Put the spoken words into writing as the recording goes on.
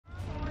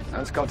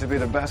That's got to be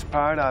the best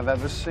pirate I've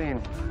ever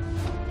seen.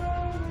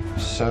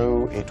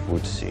 So it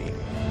would seem.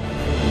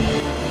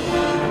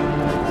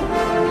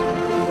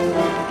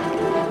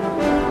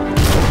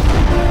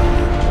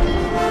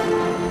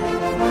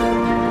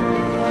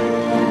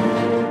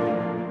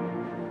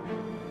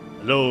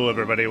 Hello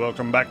everybody,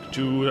 welcome back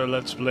to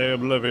Let's Play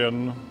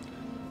Oblivion.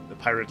 The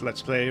pirate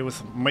Let's Play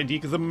with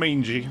Mi'Diq the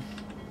Mangy.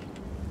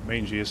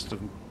 Mangiest of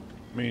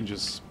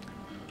manges.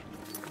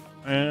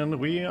 And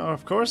we,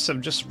 of course,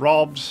 have just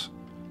robbed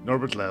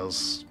Norbert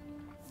Lels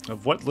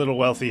of what little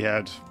wealth he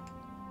had.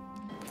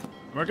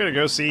 We're gonna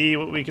go see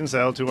what we can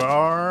sell to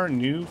our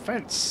new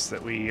fence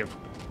that we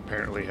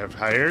apparently have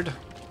hired.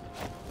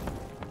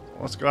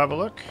 Let's go have a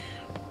look.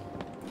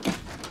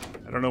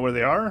 I don't know where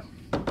they are.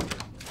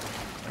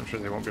 I'm sure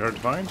they won't be hard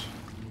to find.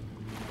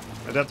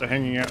 I doubt they're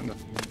hanging out in the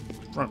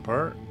front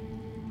part.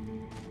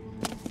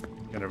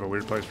 Kind of a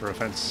weird place for a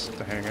fence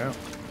to hang out.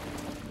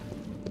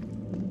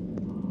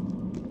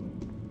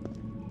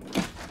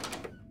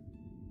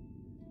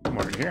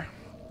 More in here.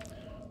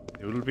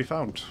 It will be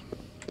found.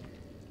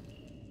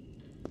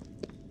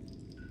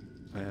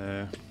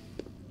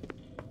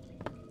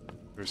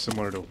 Very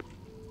similar to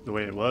the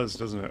way it was,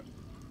 doesn't it?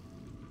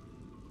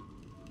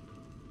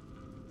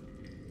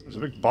 There's a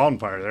big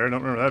bonfire there. I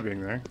don't remember that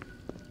being there.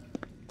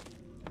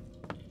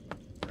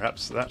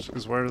 Perhaps that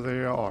is where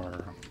they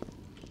are.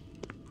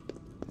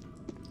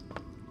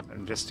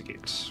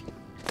 Investigate.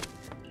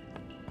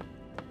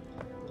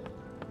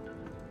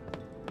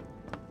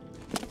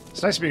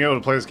 It's nice being able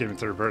to play this game in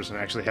third person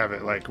and actually have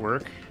it, like,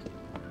 work.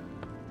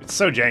 It's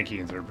so janky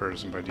in third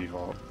person by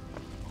default.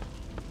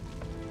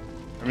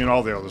 I mean,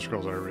 all the Elder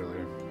Scrolls are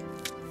really.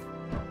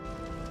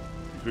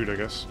 Food, I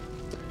guess.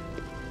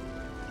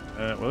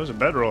 Well, there's a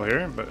bedroll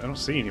here, but I don't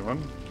see anyone.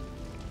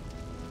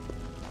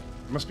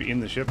 It must be in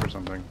the ship or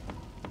something.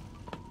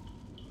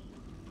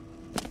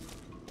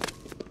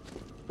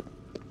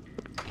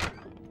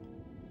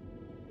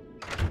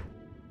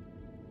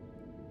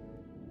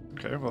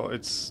 Okay, well,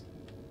 it's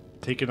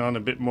taken on a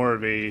bit more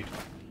of a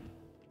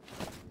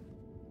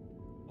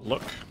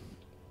look.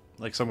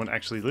 Like someone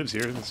actually lives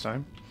here this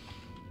time.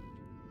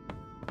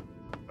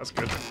 That's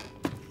good.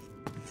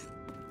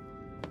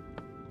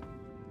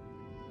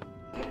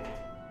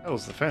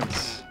 Hell's the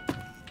fence?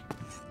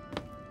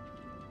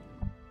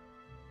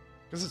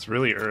 Because it's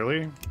really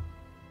early?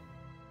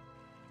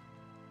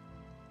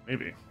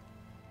 Maybe.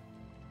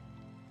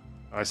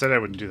 Oh, I said I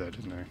wouldn't do that,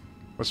 didn't I?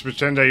 Let's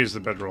pretend I used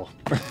the bedroll.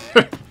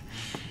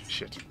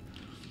 Shit.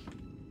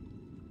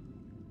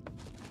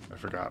 I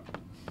forgot.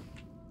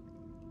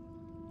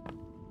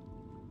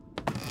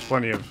 There's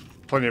plenty of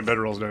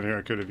bedrolls down here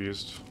I could have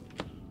used.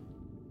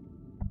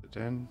 The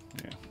den?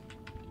 Yeah.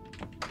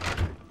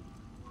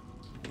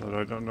 Although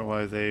I don't know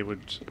why they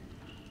would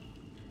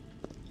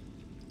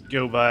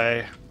go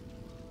by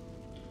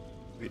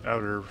the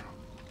outer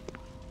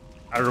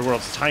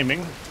world's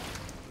timing.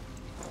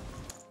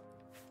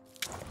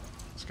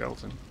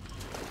 Skeleton.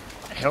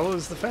 The hell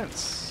is the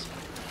fence?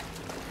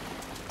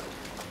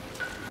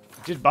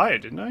 I did buy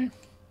it, didn't I?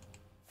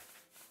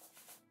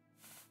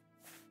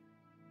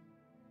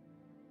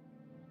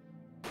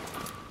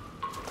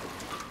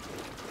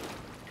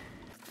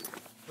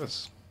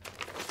 This.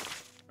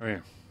 Oh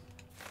yeah.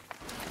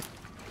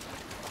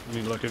 We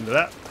need to look into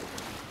that.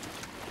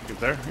 Get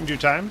there in due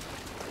time.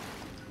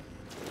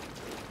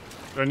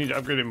 Do I need to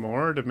upgrade it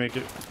more to make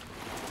it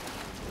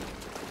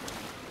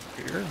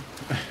bigger?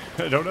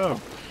 I don't know.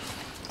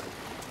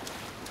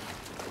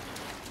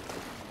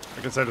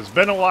 Like I said, it's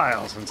been a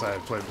while since I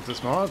have played with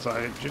this mod, so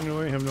I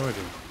genuinely have no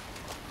idea.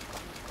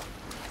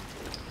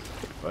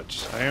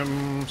 But I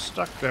am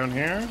stuck down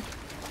here.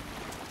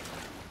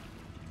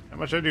 How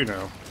much I do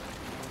know.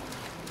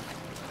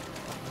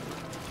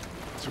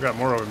 So we got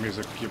more over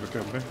music to keep it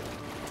company.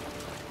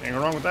 Ain't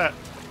wrong with that.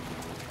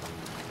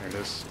 There it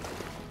is.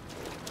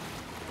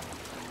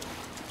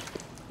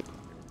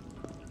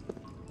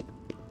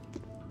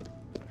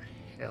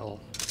 Hell.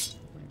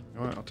 You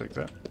know what? I'll take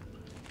that.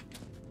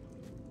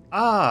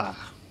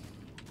 Ah!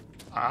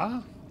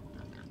 Ah?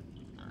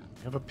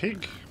 You have a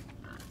pig.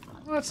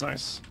 Oh, that's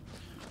nice.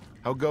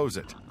 How goes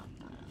it?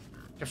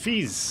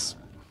 Cafes.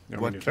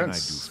 What can I do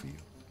for you?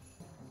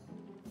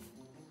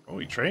 Oh,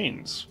 he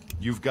trains.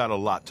 You've got a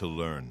lot to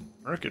learn.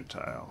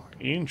 Mercantile.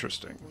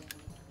 Interesting.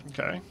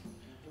 Okay.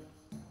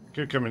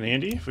 Could come in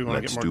handy if we want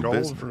to Let's get more do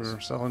gold business.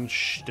 for selling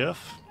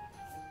stuff.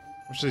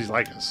 Which does he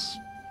like us?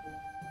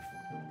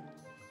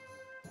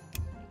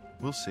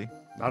 We'll see.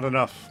 Not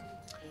enough.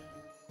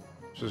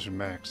 Position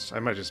max. I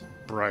might just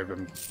bribe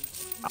him.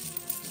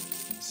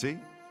 See?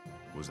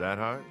 Was that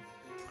hard?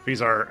 If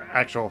he's our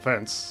actual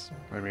fence,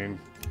 I mean...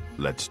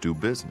 Let's do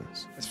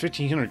business. It's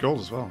 1,500 gold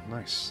as well.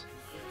 Nice.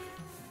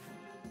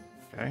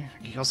 Okay.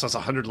 He also has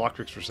 100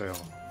 lockpicks for sale.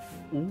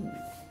 Ooh.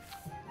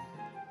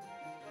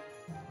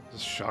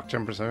 Just shock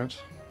 10%.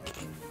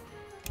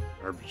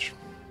 Garbage.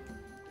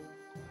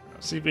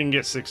 Let's see if we can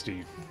get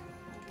 60.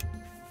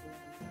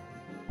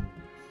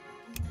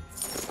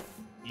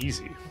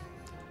 Easy.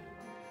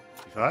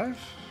 55?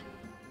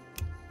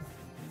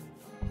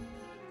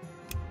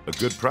 A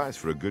good price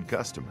for a good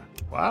customer.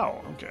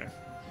 Wow, okay.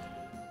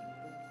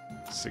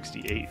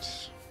 68. I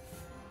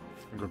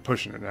think we're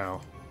pushing it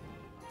now.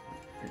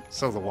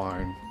 Sell the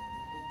wine.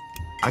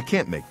 I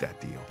can't make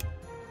that deal.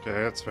 Okay,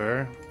 that's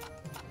fair.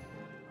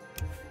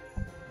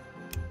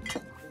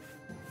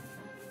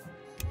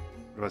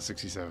 What about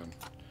 67?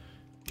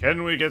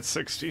 Can we get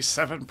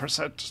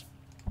 67%?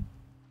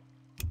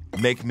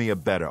 Make me a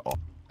better offer.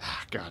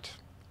 Ah, God.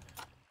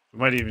 We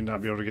might even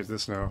not be able to get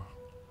this now.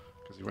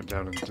 Because he went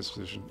down in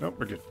disposition. Nope,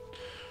 we're good.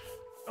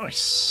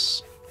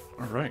 Nice.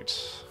 Alright.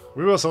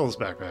 We will sell this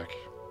backpack.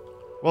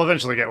 We'll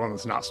eventually get one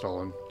that's not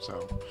stolen,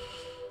 so...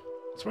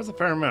 it's worth a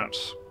fair amount.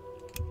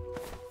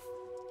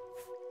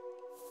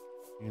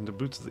 And the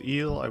boots of the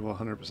eel, I will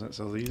 100%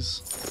 sell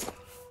these.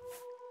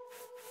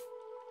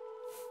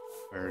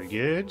 Very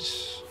good.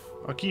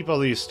 I'll keep all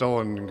these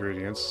stolen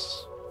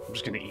ingredients. I'm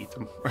just gonna eat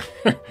them,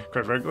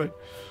 quite frankly.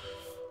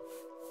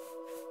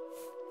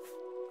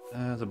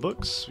 The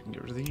books, we can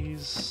get rid of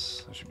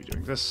these. I should be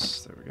doing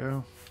this. There we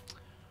go.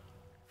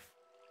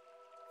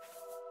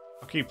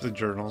 I'll keep the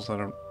journals. I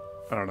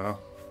don't know.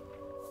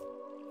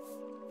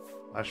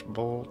 Flash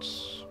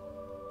bolts.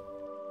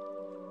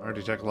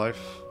 Detect life.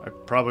 I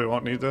probably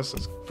won't need this.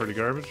 It's pretty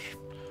garbage.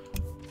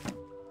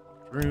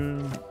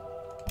 Room.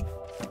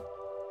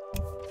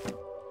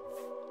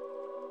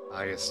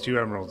 Ah, yes, 2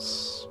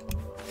 emeralds.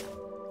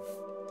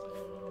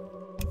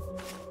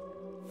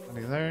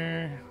 Money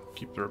there.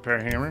 Keep the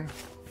repair hammer.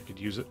 I could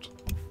use it.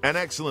 An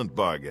excellent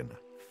bargain.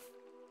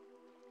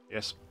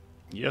 Yes.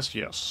 Yes,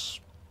 yes.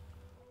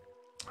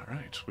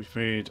 Alright, we've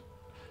made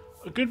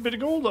a good bit of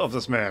gold off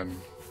this man.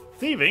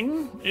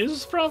 Thieving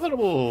is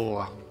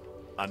profitable.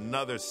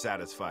 Another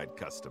satisfied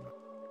customer.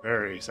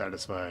 Very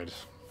satisfied.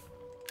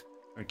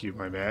 Thank you,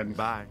 my man.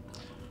 Bye.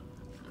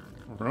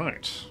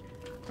 Alright.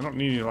 I don't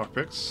need any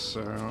lockpicks,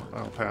 so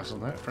I'll pass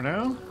on that for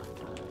now.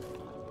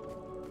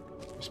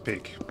 Just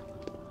pig.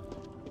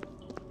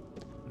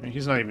 I mean,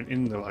 he's not even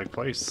in the like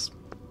place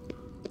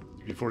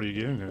before you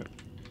get into it.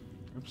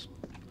 Oops.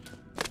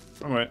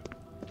 Alright.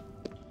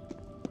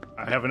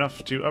 I have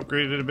enough to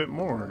upgrade it a bit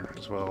more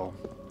as well.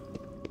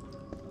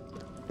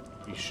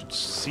 We should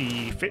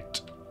see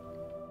fit.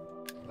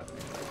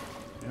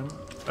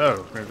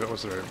 Oh, maybe that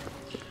was the right.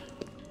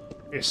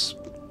 Yes.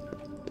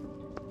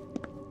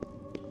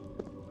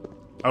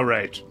 Oh,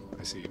 right.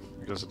 I see.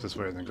 It goes up this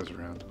way and then goes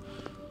around.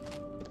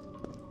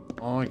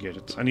 Oh, I get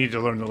it. I need to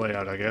learn the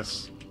layout, I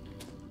guess.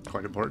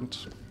 Quite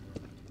important.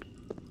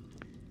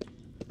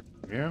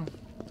 Yeah.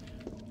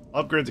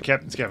 I'll upgrade the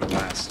captain's cabin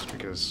last,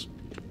 because,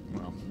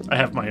 well, I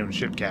have my own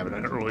ship cabin.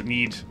 I don't really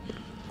need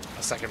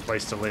a second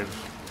place to live.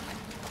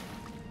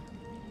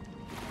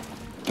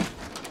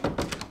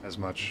 As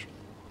much.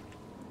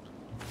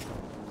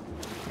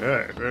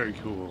 Okay, very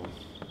cool.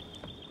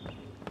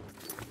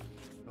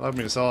 Allowed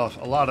me to sell off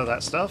a lot of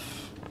that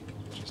stuff,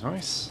 which is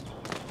nice.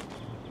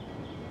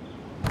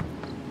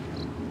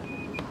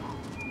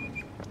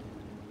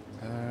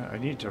 I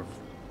need to...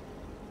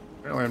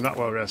 Apparently I'm not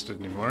well rested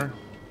anymore.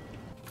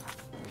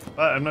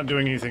 But I'm not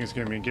doing anything that's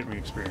going to get me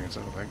experience,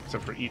 I don't think.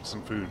 Except for eat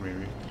some food,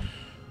 maybe.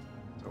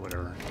 So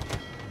whatever.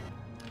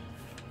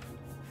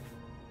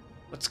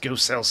 Let's go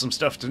sell some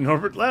stuff to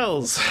Norbert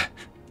Lels.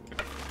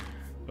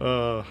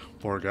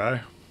 Poor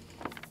guy.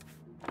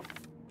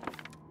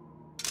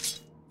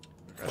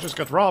 I just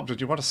got robbed.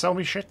 Did you want to sell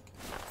me shit?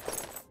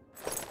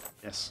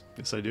 Yes.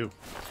 Yes, I do.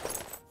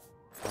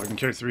 Oh, I can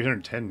carry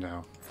 310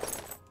 now.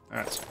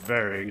 That's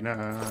very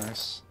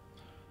nice.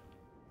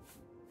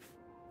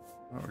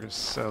 Oh, we're gonna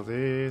sell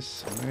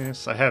this and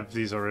this. I have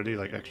these already,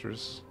 like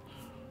extras.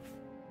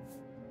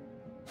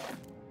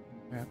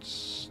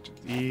 Let's do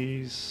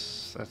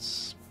these.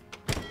 That's...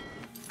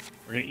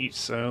 We're gonna eat,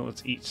 so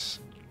let's eat.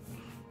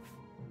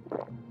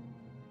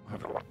 I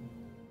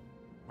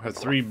have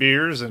 3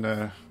 beers and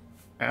a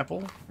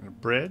apple and a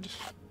bread.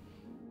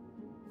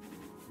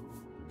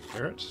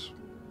 Carrots.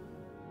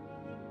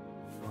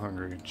 I'm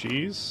hungry.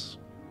 Cheese.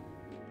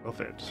 Well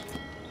fed.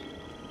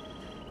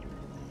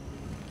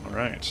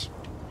 Alright.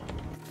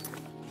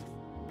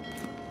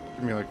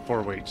 Give me like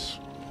 4 weights.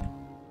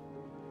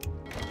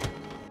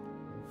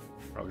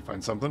 Probably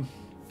find something.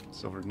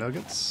 Silver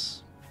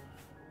nuggets.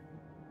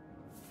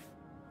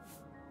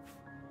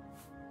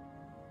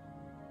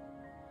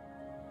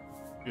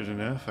 Good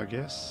enough, I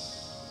guess.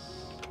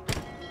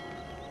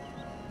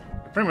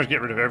 I pretty much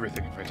get rid of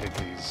everything if I take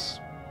these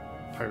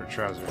pirate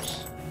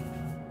trousers.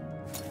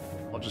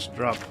 I'll just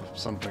drop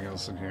something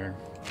else in here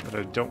that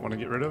I don't want to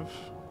get rid of,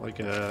 like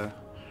the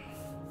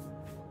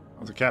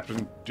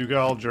Captain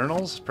Dougal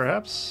journals,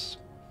 perhaps.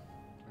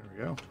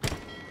 There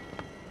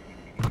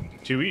we go.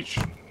 2 each.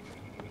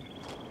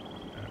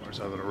 Where's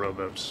our little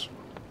rowboat?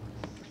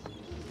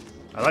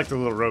 I like the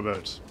little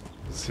rowboat.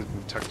 It's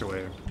hidden, tucked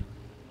away.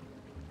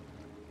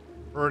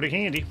 Pretty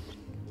handy.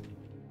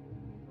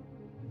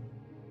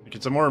 Like,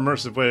 it's a more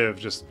immersive way of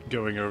just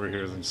going over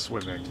here than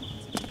swimming.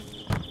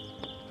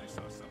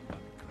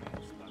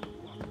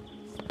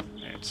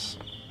 It's...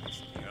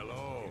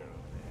 Hello.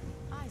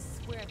 I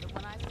swear that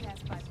when I pass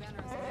by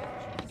Benner's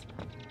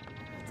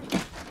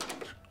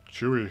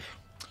Chewy.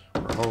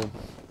 We're home.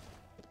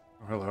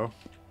 Oh, hello.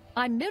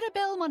 I'm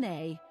Mirabelle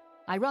Monet.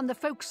 I run the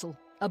Forecastle,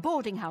 a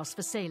boarding house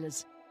for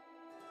sailors.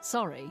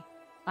 Sorry,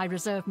 I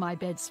reserve my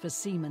beds for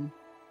seamen.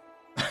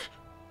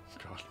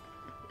 God.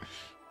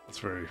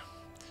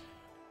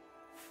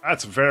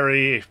 That's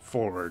very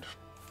forward.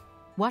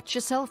 Watch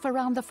yourself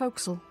around the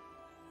forecastle.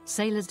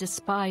 Sailors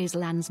despise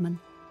landsmen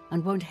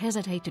and won't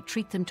hesitate to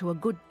treat them to a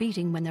good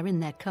beating when they're in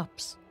their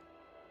cups.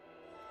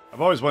 I've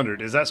always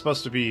wondered, is that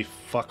supposed to be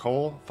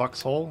fuckhole? Fuck's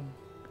hole?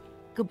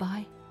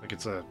 Goodbye. Like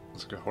it's like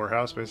a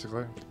whorehouse,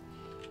 basically?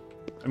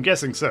 I'm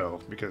guessing so,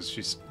 because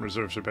she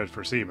reserves her bed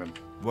for seamen.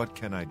 What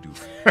can I do?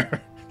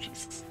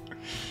 Jesus.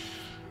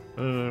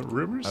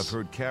 Rumors? I've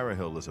heard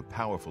Cyrodiil is a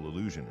powerful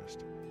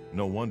illusionist.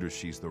 No wonder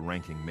she's the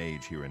ranking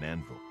mage here in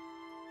Anvil.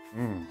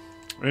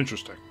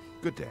 Interesting.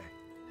 Good day.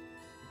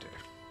 Good day.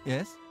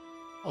 Yes?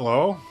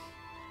 Hello?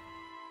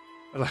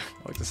 I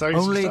like the sound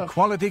of Only stuff.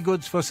 quality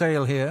goods for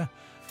sale here.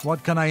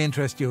 What can I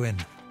interest you in?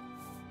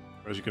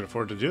 Suppose you can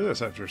afford to do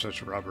this after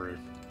such a robbery.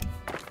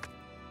 Okay.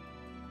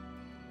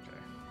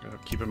 Gotta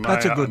keep an eye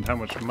out on how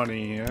much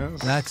money he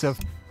has. That's a...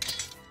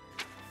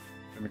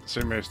 I make the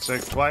same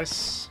mistake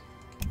twice.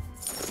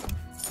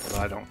 But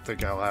I don't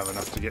think I'll have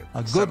enough to get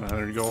A good-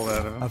 700 gold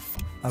out of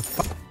him.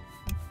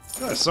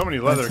 There's so many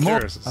leather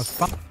carrots.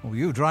 Oh,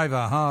 you drive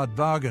a hard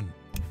bargain.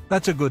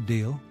 That's a good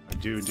deal. I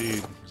do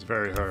indeed. It's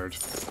very hard.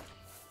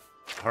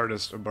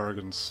 Hardest of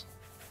bargains.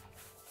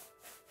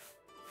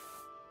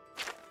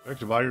 You like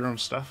to buy your own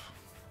stuff?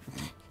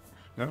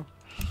 No?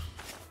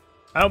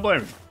 I don't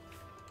blame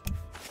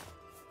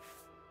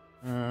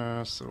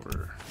you.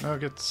 Silver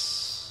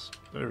nuggets.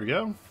 There we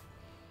go.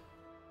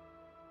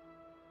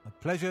 A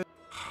pleasure.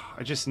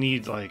 I just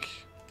need like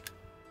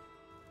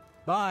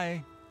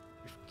Bye.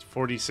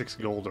 46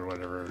 gold or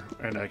whatever,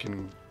 and I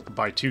can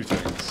buy 2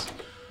 things.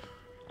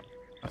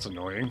 That's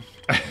annoying.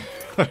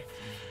 I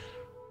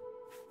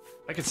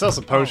could sell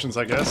some potions,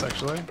 I guess,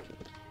 actually.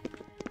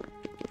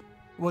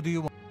 What do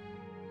you want?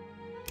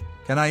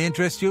 Can I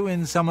interest you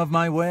in some of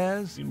my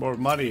wares? Need more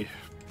money.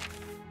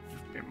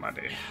 Give me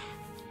money.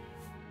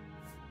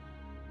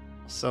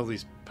 I'll sell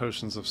these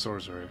potions of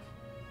sorcery.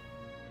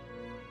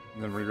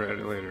 And then regret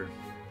it later.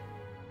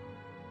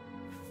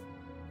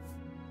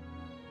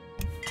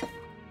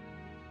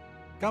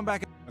 Come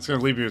back. That's going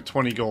to leave you with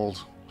 20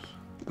 gold.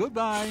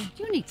 Goodbye.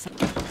 You need some.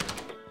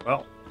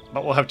 Well,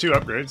 but we'll have 2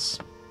 upgrades.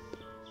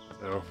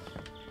 So,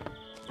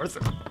 worth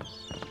it.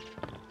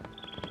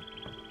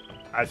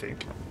 I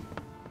think.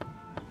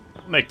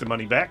 Make the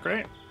money back,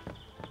 right?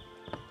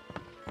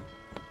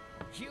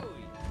 I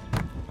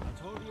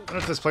wonder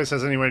if this place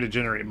has any way to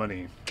generate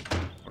money.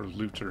 Or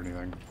loot or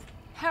anything.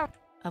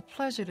 A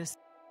pleasure to...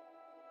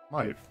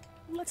 Might.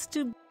 Let's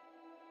do...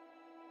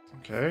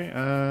 Okay,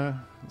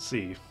 let's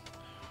see.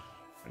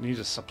 I need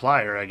a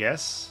supplier, I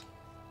guess.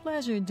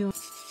 Pleasure doing...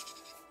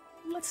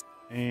 Let's...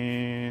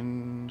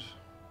 And...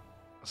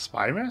 a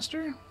spy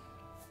master?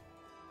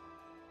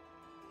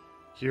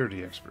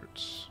 Security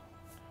experts.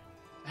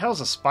 The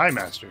hell's a spy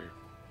master?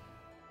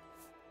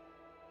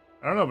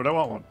 I don't know, but I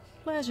want one.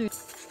 Pleasure.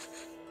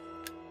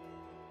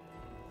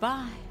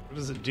 Bye. What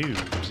does it do?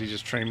 Does he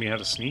just train me how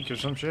to sneak or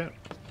some shit?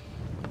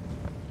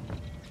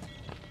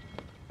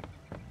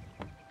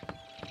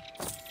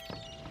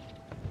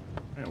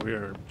 And we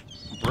are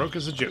broke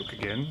as a joke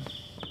again.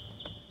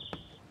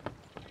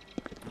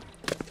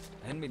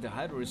 Hand me the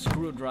hydro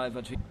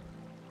screwdriver to...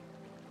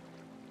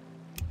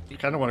 I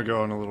kind of want to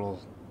go on a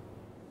little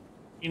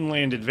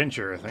inland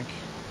adventure, I think.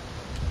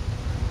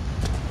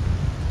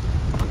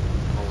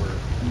 While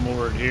we're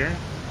moored here.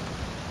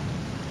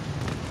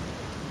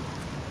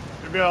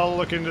 Maybe I'll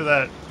look into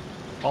that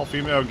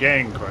all-female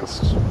gang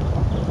quest.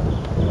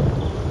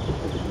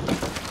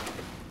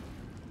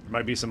 There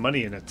might be some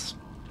money in it,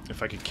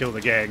 if I could kill the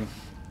gang.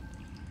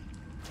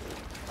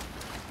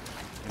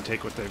 And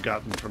take what they've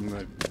gotten from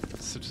the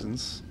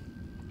citizens.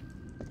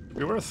 It'd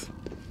be worth.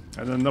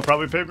 And then they'll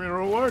probably pay me a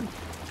reward.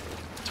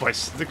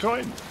 Twice the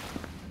coin.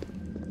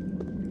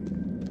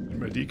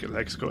 Mi'Diq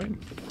likes coin.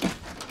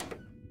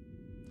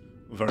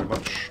 Very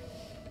much.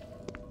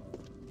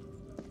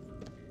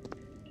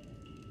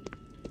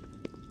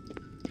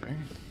 Okay.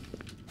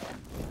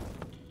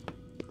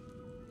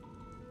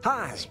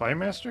 Hi. Spy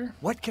master?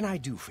 What can I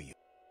do for you?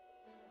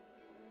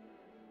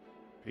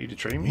 Pay to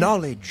train me?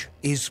 Knowledge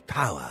is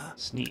power.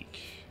 Sneak.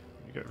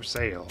 You got for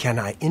sale. Can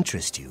I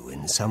interest you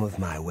in some of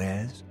my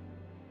wares?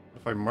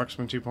 If I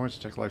marksman 2 points,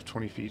 attack life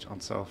 20 feet on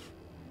self.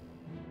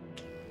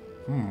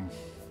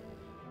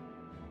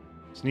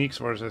 Sneaks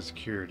versus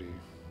security.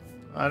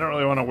 I don't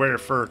really want to wear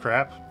fur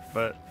crap,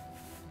 but,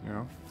 you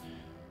know.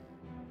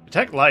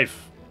 Attack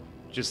life,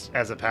 just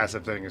as a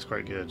passive thing, is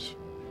quite good.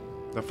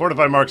 The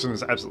fortified marksman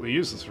is absolutely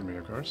useless for me,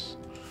 of course.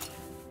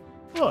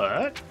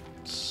 But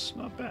it's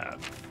not bad.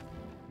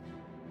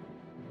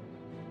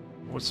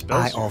 What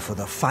spells? I offer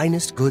the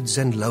finest goods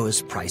and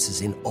lowest prices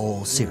in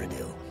all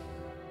Cyrodiil.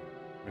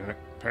 Yeah,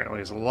 apparently,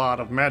 there's a lot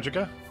of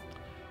magicka.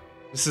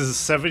 This is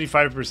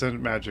 75%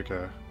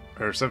 magicka,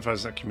 or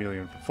 75%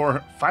 chameleon,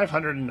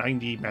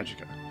 590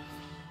 magicka.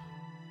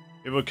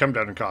 It would come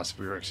down in cost if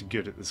we were actually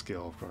good at the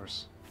skill, of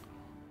course.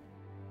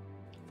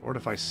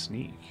 Fortify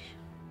sneak.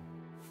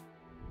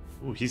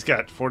 Ooh, he's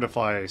got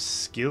fortify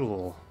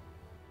skill.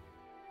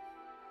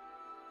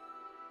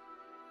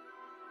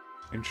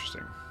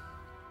 Interesting.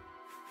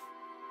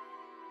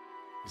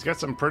 He's got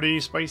some pretty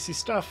spicy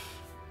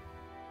stuff.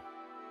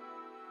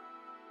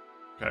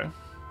 Okay.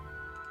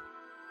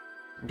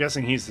 I'm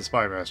guessing he's the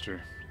spy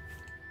master.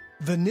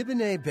 The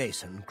Nibene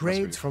Basin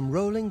grades from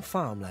rolling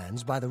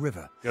farmlands by the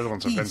river The other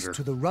one's a east vendor.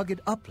 to the rugged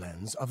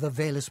uplands of the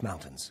Valus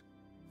Mountains.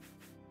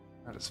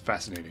 That is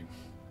fascinating.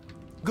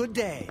 Good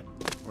day.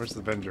 Where's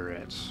the vendor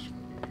at?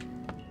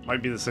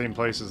 Might be the same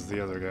place as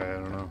the other guy, I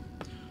don't know.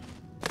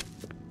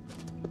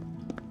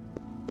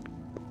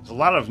 There's a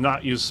lot of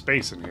not used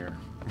space in here.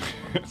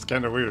 It's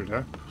kind of weird,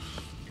 huh?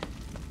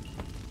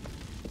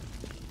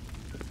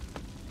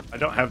 I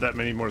don't have that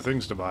many more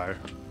things to buy.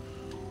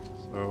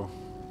 So...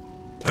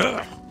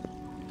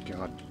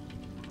 God.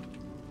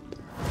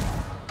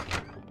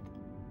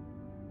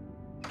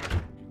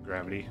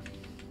 Gravity.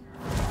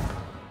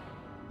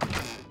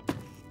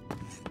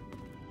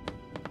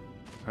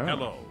 Oh.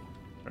 Hello.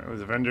 Apparently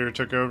the vendor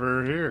took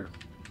over here.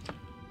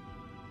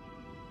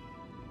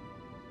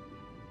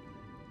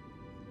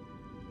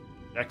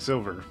 Jack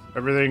Silver.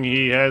 Everything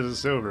he has is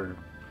silver.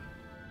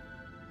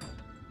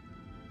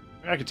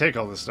 I could take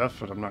all this stuff,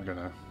 but I'm not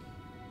gonna.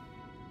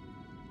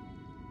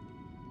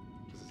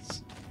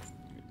 It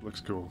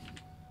looks cool.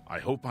 I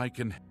hope I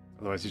can...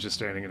 Otherwise he's just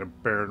standing in a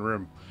barren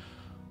room.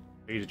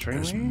 Pay to train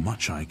There's me?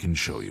 much I can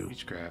show you.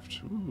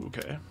 Beechcraft. Ooh,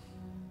 okay.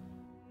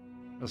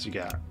 What else you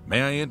got?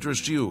 May I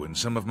interest you in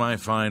some of my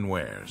fine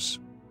wares?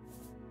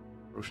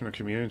 Potion of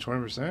Community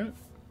 20%?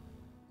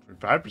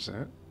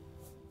 25%?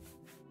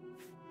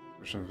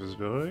 Potion of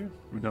Visibility?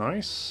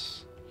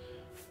 Nice.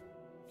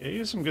 Yeah, you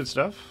have some good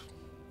stuff.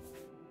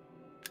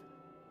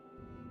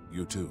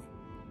 You too.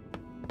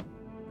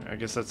 I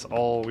guess that's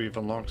all we've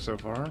unlocked so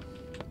far.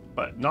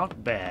 But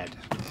not bad.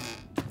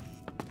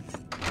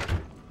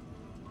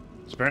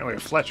 There's apparently a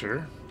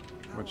Fletcher,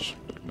 which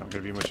not going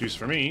to be much use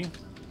for me.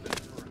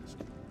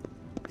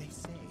 They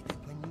say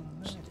that when you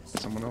murder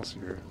Someone else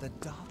here. the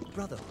Dark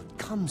Brotherhood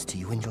comes to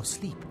you in your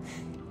sleep.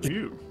 Who are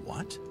you?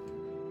 What?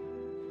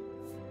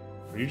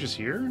 Are you just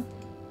here?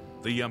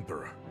 The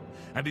Emperor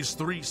and his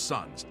 3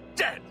 sons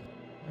dead!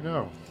 I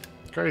know.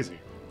 It's crazy.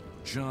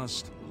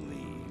 Just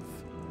leave.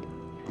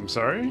 I'm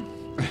sorry?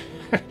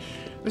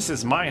 This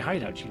is my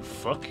hideout, you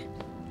fuck.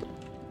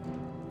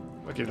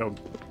 Look, it'll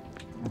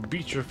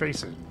beat your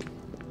face in.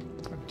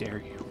 How dare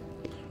you?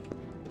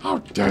 How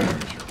dare you?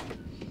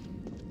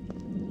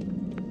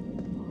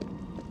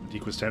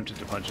 Mi'Diq was tempted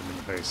to punch him in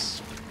the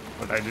face,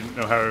 but I didn't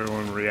know how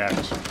everyone would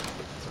react, so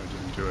I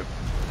didn't do it.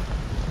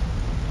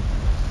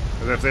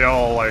 Because if they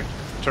all, like,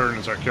 turn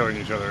and start killing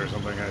each other or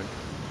something,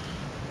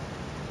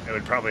 I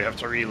would probably have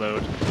to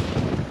reload.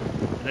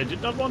 And I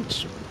did not want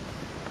to.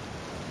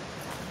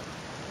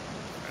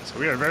 So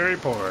we are very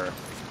poor.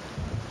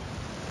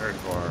 Very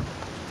poor.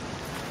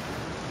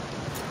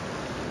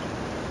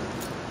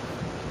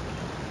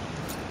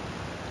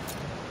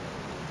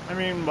 I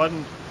mean,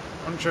 one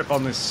trip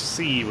on this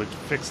sea would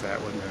fix that,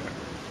 wouldn't it?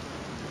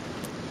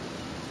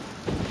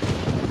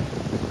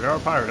 We are a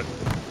pirate.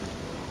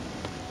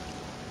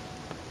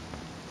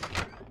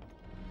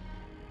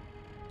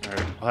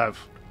 Alright,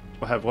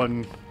 we'll have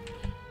one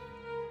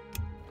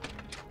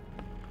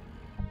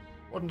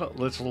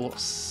little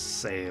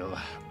sail.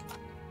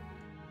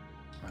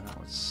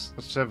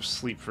 Let's have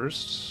sleep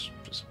first.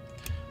 Just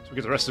so we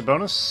get the rested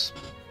bonus.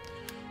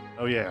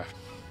 Oh yeah.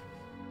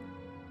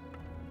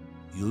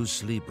 You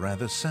sleep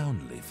rather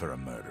soundly for a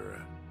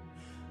murderer.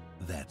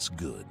 That's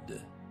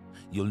good.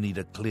 You'll need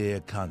a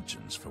clear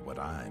conscience for what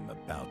I'm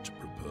about to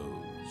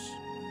propose.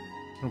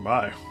 Oh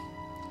my.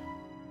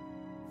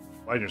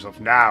 Find yourself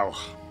now.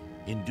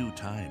 In due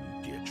time,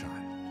 dear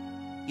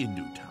child. In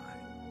due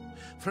time.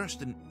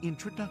 First, an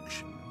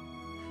introduction.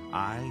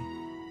 I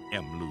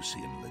am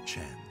Lucian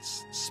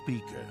Lachance,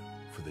 speaker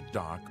for the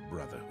Dark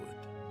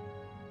Brotherhood.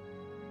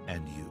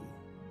 And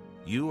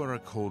you are a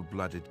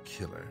cold-blooded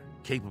killer,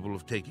 capable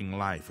of taking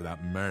life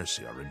without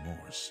mercy or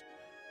remorse.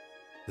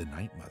 The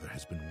Night Mother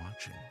has been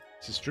watching.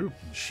 This is true.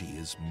 And she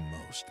is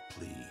most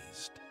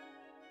pleased.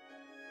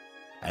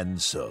 And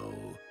so,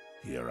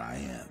 here I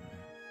am.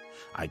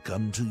 I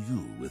come to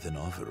you with an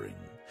offering,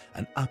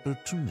 an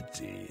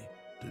opportunity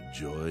to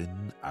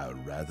join our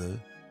rather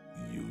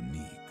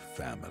unique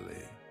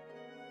family.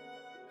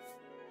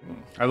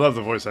 I love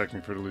the voice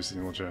acting for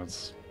Lucian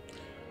Lachance.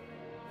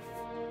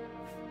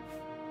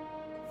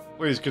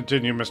 Please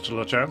continue, Mr.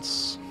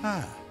 Lachance.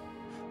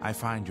 I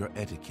find your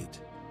etiquette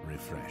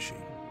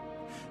refreshing.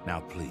 Now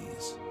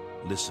please,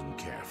 listen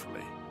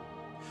carefully.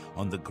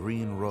 On the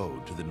green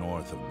road to the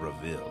north of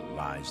Braville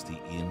lies the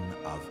Inn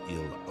of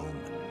Ill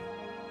Omen.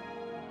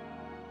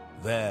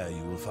 There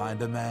you will find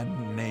a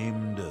man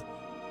named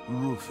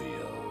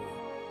Rufio.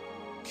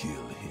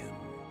 Kill him,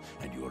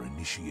 and your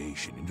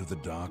initiation into the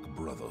Dark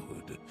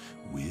Brotherhood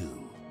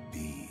will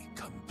be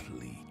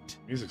complete.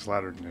 Music's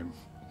louder than him.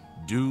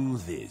 Do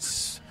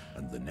this,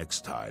 And the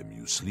next time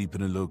you sleep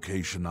in a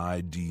location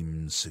I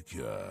deem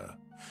secure,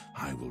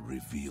 I will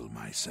reveal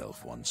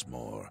myself once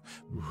more,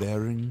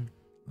 bearing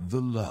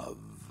the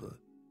love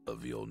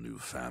of your new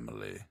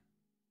family.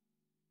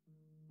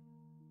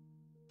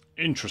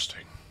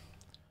 Interesting.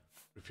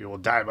 If you will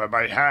die by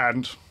my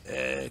hand.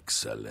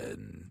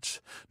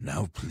 Excellent.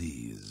 Now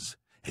please,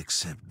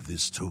 accept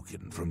this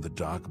token from the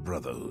Dark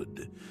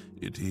Brotherhood.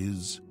 It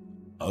is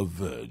a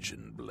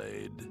virgin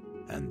blade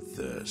and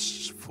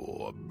thirsts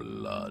for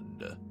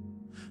blood.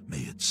 May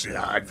it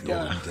serve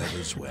your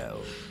endeavors well.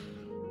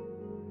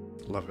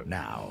 Love it.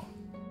 Now,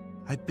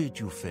 I bid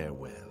you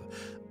farewell.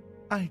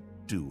 I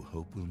do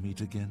hope we'll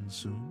meet again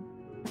soon.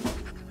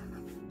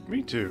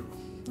 Me too.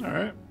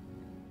 Alright.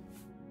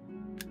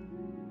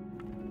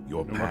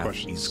 Your No more path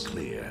questions. is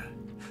clear.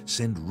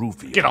 Send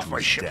Rufio Get off to my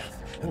his ship.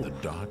 death, and the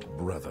Dark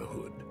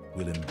Brotherhood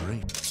will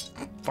embrace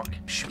Fuck.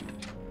 you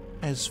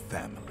as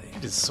family.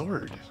 His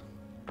sword.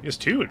 He has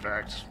two, in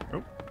fact.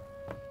 Oh.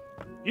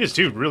 He has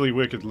two really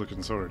wicked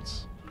looking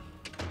swords.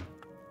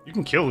 You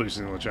can kill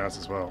Lucian and Lachance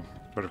as well.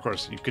 But of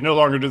course, you can no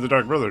longer do the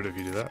Dark Brotherhood if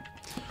you do that.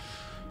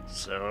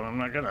 So I'm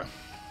not gonna.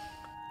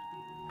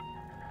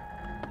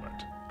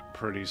 But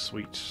pretty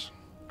sweet.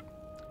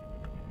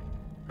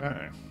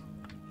 Okay.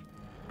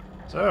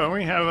 So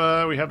we have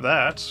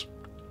that.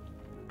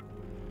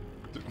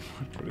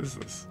 What is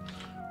this?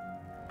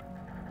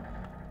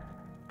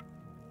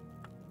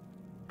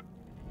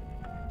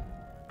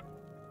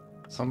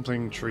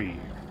 Something tree.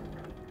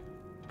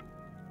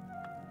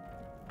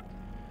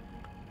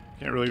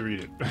 Can't really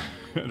read it.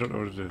 I don't know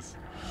what it is.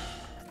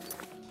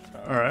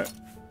 Alright.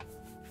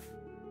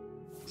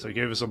 So he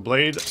gave us a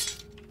blade.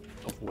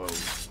 Oh, whoa.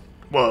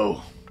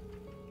 Whoa.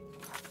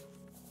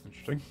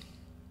 Interesting.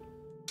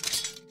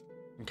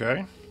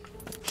 Okay.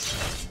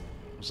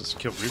 Let's just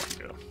kill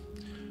Rufio.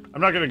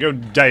 I'm not gonna go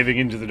diving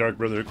into the Dark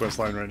Brotherhood quest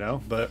line right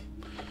now, but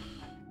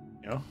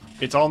you know,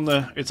 it's on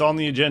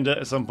the agenda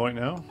at some point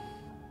now.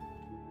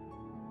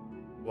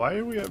 Why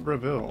are we at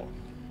Breville?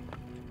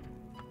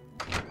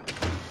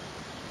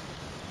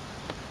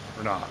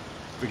 Or not?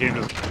 The game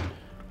doesn't.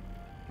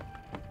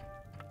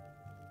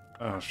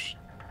 Oh,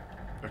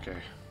 okay.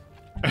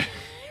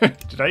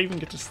 Did I even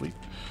get to sleep?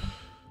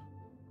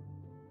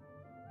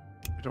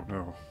 I don't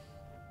know.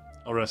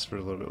 I'll rest for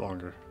a little bit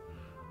longer.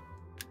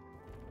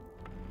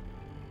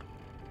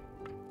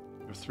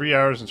 We have 3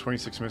 hours and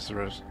 26 minutes to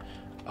rest.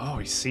 Oh,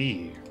 I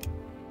see.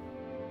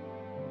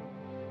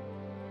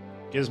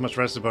 Get as much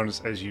rest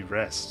bonus as you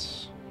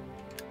rest.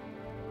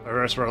 If I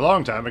rest for a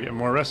long time, I get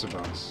more rest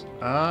bonus.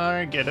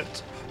 I get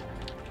it.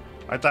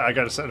 I thought I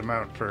got a set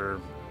amount for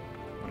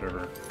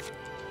whatever.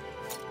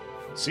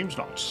 Seems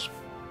not.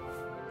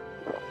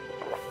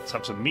 Let's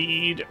have some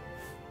mead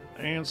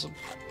and some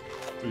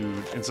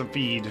food and some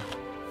feed.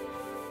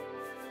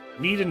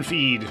 Mead and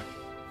feed.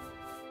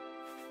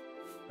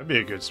 That'd be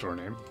a good store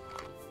name.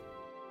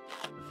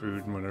 For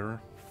food and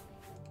whatever.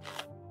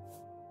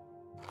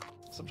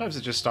 Sometimes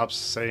it just stops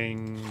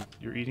saying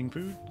you're eating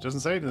food. It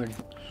doesn't say anything.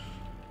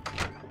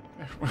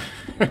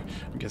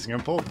 I'm guessing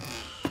I'm full.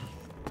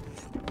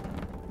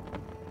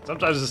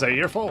 Sometimes it say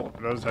you're full.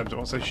 Other times it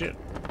won't say shit.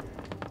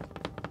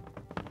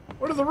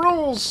 What are the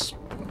rules?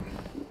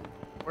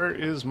 Where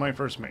is my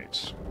first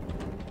mate?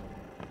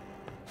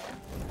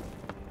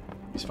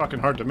 He's fucking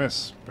hard to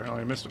miss.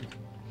 Apparently I missed him.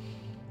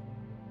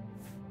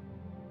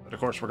 But of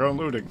course we're going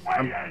looting.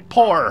 I'm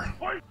poor!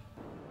 The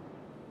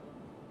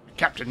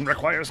captain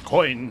requires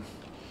coin.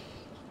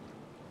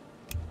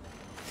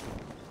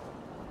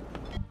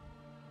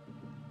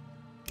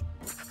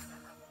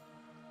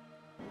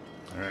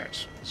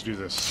 Alright, let's do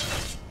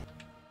this.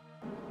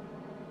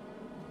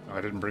 Oh,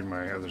 I didn't bring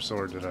my other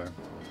sword, did I?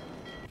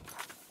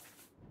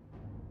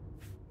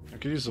 I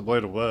could use the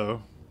Blade of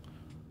Woe.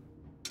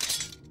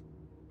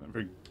 Not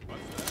very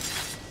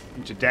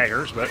into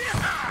daggers, but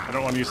I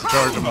don't want to use the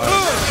charge on my.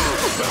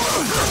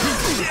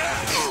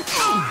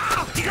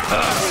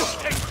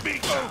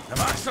 Am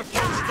I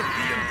supposed to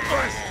be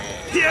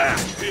impressed? Yeah!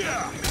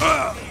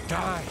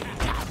 Die!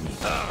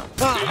 Am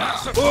I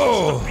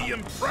supposed to be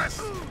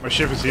impressed? My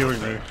ship is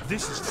healing me.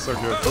 This is So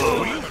good.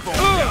 You fall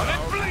down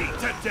and bleed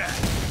to death!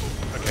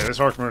 Okay, this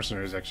Orc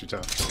Mercenary is actually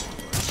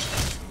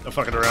tough. No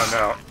fucking around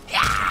now.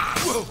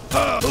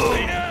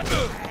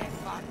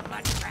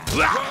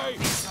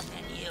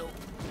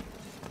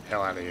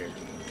 Hell out of here.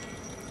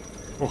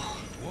 Oh.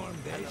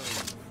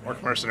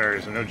 Orc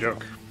Mercenaries are no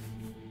joke.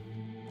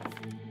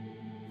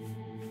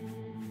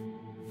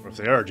 Or if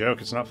they are a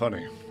joke, it's not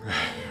funny.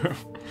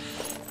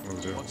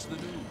 What's the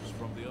news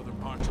from the other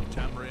parts of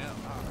Tamriel?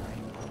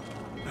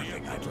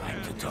 Nothing I'd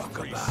like to talk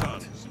about.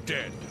 Sons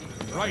dead,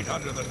 right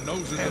under the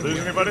noses of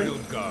the Imperial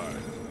Guard.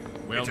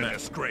 Well, it's a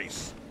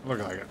disgrace. Look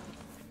like it.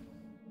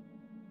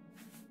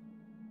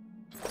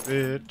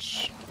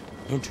 Bitch.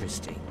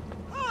 Interesting.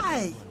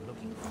 Hi.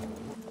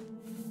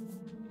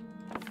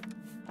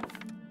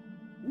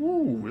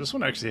 Ooh, this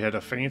one actually had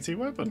a fancy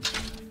weapon.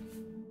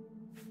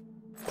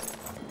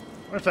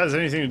 What if that has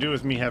anything to do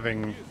with me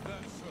having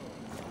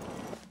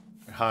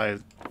a high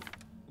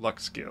luck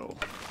skill?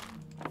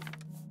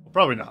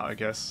 Probably not, I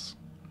guess.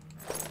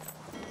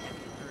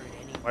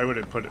 Why would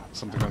it put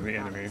something on the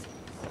enemy?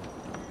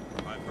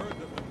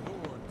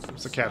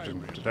 What's the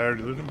captain? Did I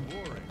already loot him?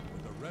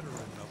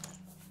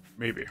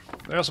 Maybe.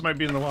 They also might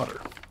be in the water.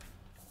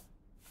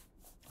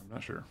 I'm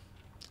not sure.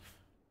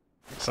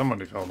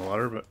 Somebody fell in the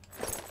water, but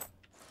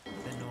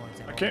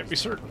I can't be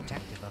certain.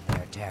 Protective of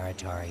their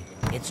territory.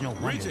 It's no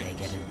wonder they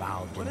get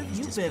involved in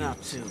these disputes. Been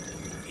up to?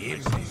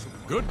 Evening.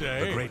 Good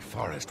day. The great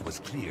forest was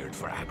cleared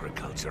for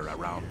agriculture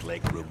around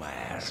Lake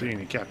Rumaer. See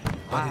any captain?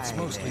 But it's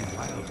mostly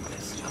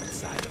wildness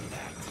outside of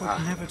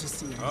that. Never to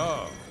see him.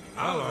 Oh,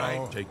 all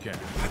right. Take care.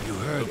 Have you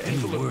heard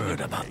any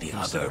word about the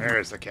other?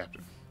 There's the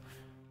captain.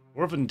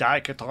 Dwarven Dai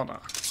Katana.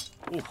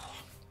 Ooh.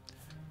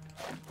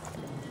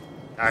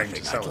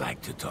 Nothing I'd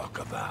like to talk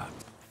about.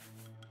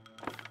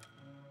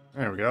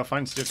 There we go.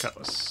 Fine steel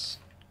cutlass.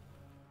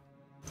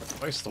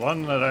 Place the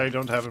one that I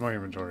don't have in my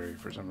inventory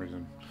for some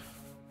reason.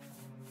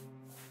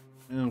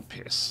 Oh,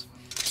 piss.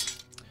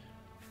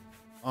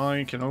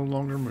 I can no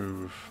longer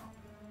move.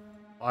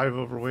 5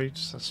 overweight.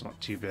 That's not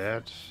too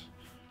bad.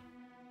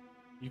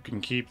 You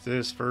can keep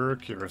this for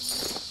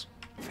Curious.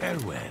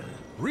 Farewell.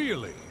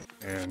 Really?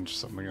 And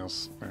something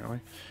else, apparently.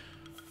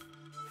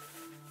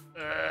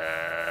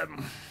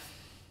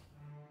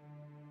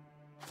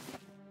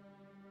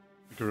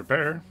 You can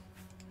repair.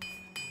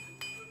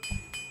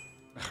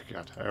 Oh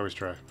god, I always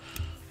try.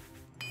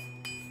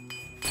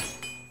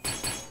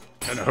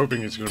 Kind of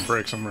hoping it's going to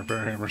break some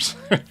repair hammers.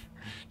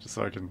 Just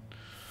so I can,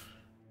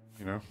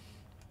 you know,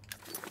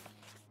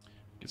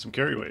 get some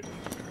carry weight.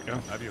 There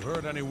we go. Have you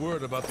heard any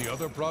word about the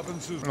other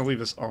provinces? I'm going to leave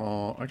this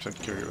all... Actually, I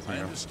can carry it with me I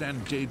now.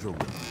 understand Daedra.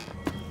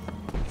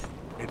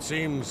 It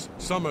seems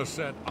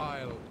Somerset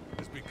Isle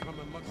has become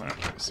a much...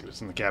 Alright, let's see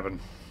what's in the cabin.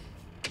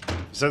 It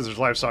says there's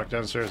livestock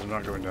downstairs. I'm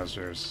not going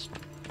downstairs.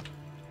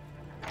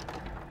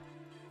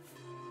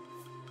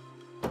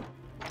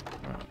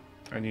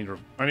 I need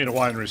a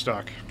wine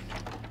restock.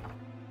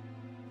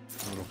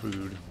 A little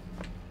food.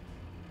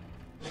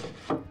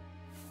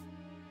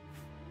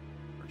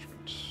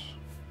 Parchment.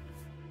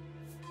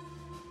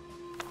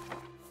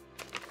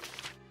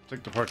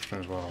 Take the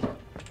parchment as well.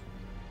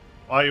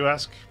 Why, you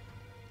ask?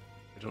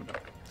 I don't know.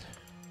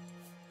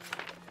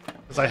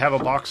 Because I have a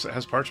box that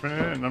has parchment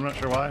in it, and I'm not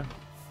sure why.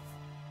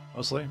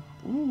 Mostly.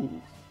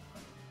 Ooh.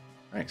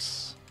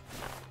 Nice.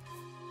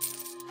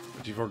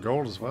 54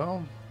 gold as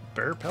well.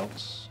 Bear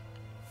pelts.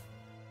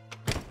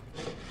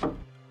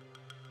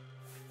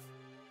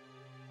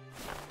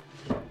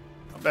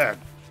 Not bad.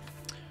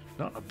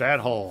 Not a bad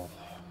haul.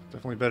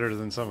 Definitely better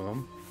than some of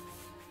them.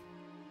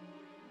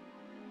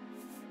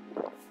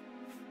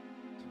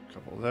 A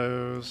couple of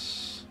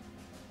those.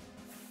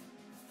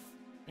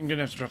 I'm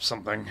gonna have to drop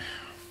something.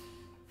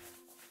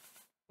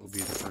 Will be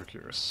the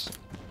Procurus.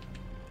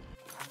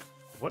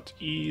 What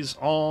is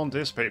on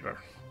this paper?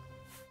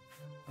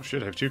 I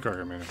should have 2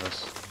 cargo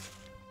manifests.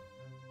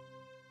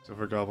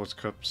 Silver goblets,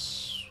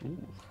 cups.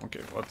 Ooh,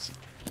 okay, well,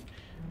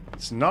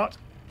 it's not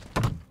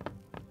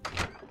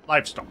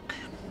livestock.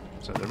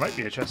 So there might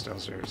be a chest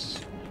downstairs.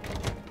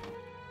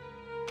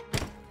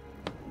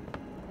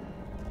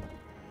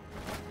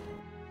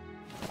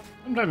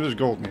 Sometimes there's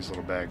gold in these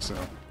little bags, so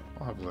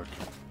I'll have a look.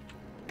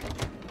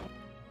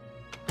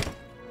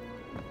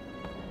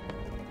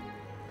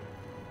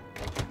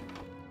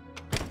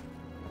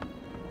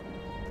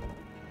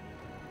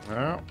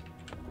 Well,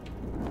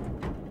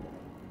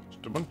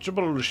 just a bunch of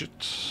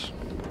bullshit.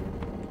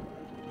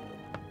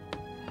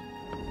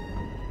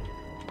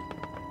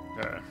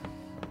 Yeah.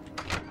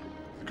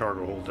 The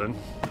cargo hold in.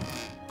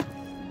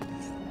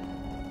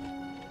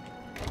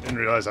 Didn't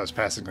realize I was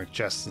passing like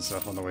chests and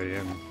stuff on the way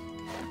in.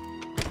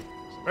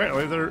 So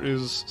apparently there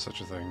is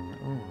such a thing.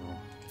 Ooh.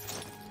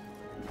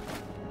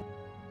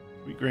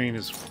 Wheat grain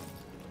is...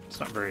 it's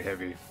not very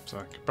heavy, so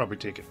I could probably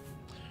take it.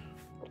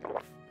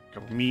 A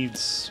couple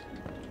meads.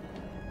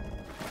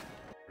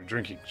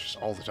 Drinking just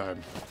all the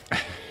time.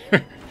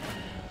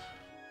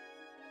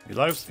 He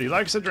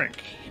likes a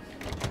drink,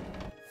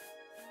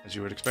 as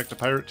you would expect a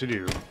pirate to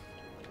do.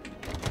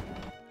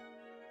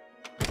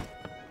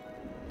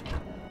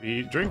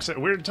 He drinks at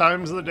weird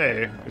times of the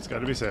day, it's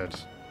got to be said.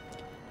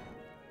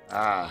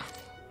 Ah.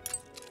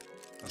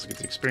 Let's get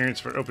the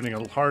experience for opening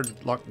a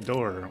hard locked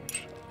door,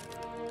 which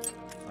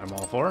I'm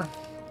all for.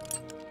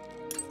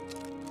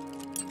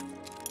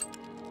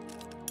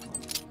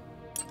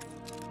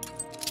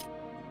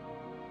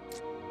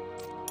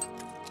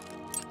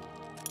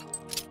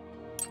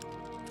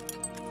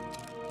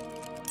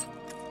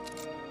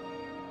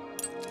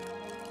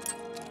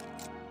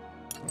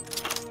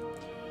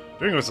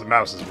 Doing this with the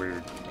mouse is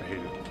weird. I hate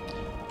it.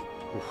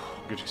 Oof,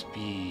 good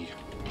XP.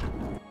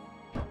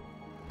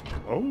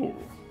 Oh.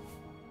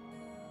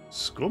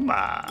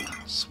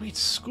 Skooma. Sweet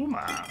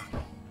skooma.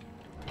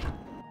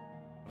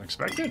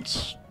 Unexpected.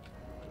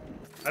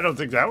 I don't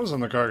think that was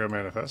on the cargo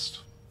manifest.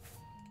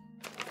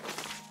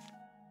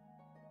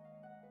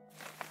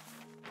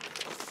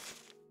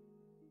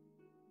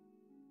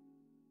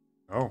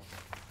 Oh.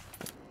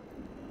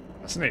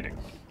 Fascinating.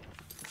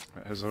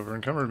 That has over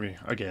encumbered me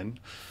again.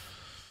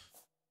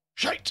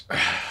 Shite!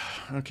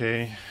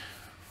 Okay.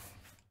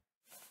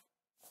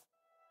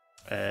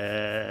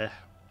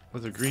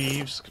 Leather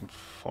greaves can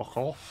fuck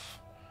off.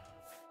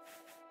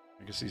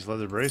 I guess these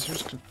leather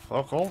bracers can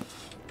fuck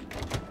off.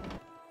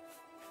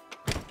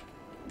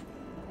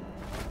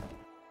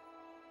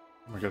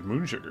 Oh my god,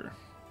 moon sugar.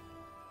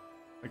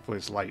 Thankfully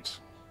it's light.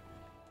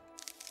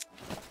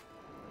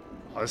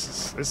 Oh,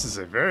 this is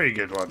a very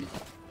good one.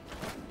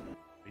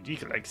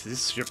 Mi'Diq likes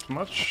this ship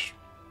much.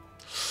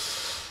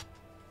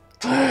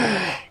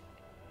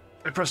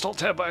 I pressed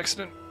Alt-Tab by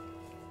accident.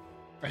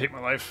 I hate my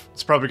life.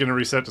 It's probably going to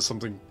reset to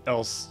something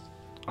else.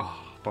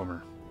 Oh,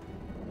 bummer.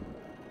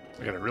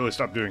 I gotta really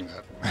stop doing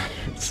that.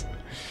 It's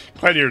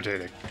quite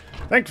irritating.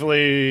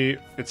 Thankfully,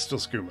 it's still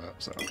skooma,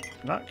 so I'm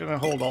not going to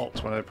hold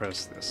Alt when I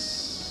press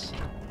this.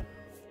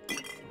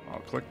 I'll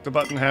click the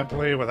button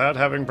happily without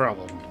having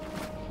problem.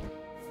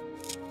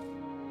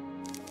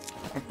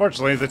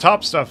 Unfortunately, the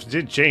top stuff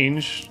did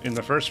change in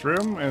the first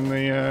room, and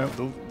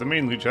the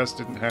main loot chest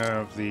didn't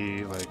have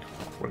the, like,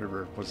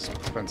 whatever was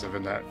expensive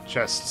in that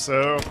chest,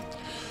 so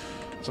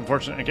it's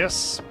unfortunate, I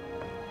guess.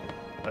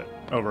 But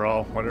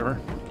overall, whatever.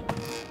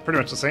 Pretty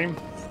much the same.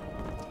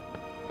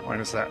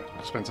 Minus that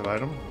expensive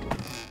item.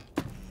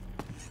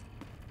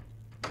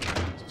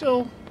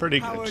 Still pretty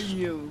good. How are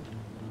you?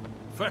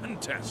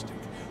 Fantastic.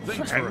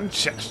 Thanks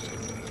Fantastic.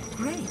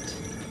 Great.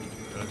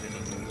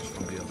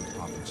 From the other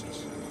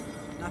provinces.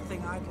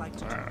 Nothing I'd like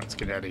to. Alright, let's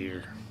get out of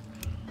here.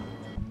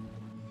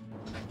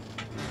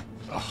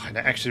 Oh, and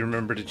I actually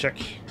remember to check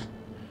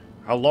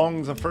how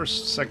long the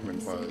first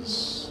segment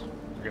was.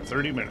 We got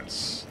 30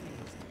 minutes.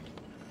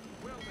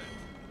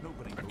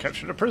 I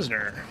captured a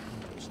prisoner.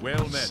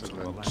 Well met.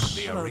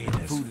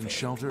 Food and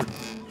shelter.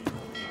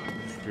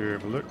 Here,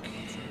 have a look.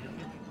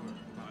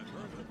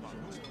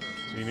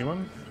 See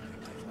anyone?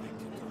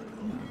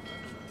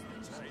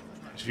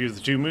 There's a view of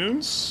the two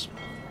moons.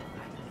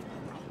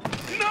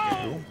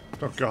 No!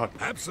 Oh god.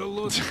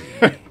 Absolutely.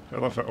 I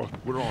love that one.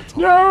 We're all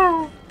talking.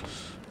 No!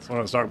 That's what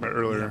I was talking about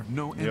earlier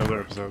No in the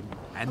other episode.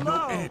 And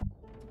no end.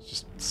 It's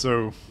just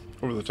so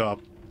over the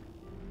top.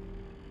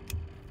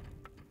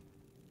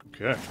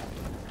 Okay.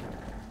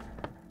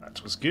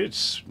 That was good.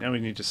 Now we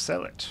need to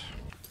sell it.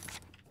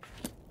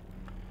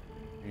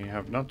 We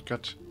have not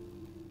got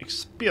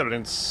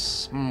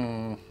experience.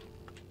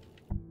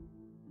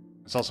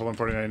 It's also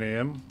 1:49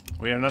 a.m.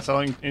 We are not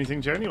selling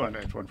anything to anyone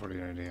at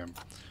 1:49 a.m.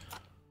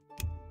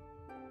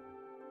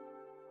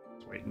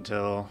 Let's wait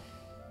until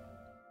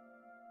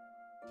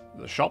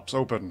the shop's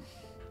open.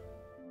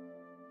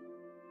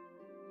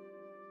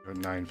 At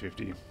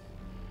 9:50.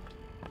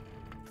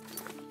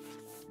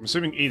 I'm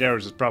assuming 8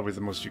 hours is probably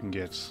the most you can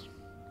get.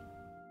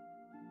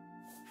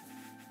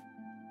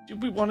 Do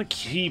we want to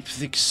keep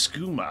the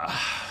skooma?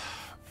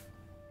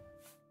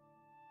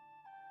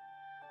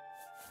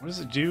 What does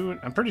it do?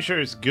 I'm pretty sure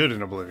it's good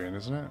in Oblivion,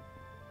 isn't it?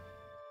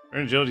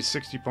 Earn agility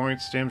 60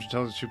 points, damage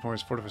intelligence 2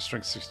 points, fortify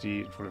strength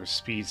 60, and fortify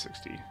speed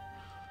 60.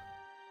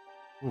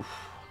 Oof.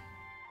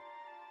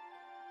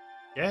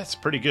 Yeah, it's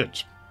pretty good.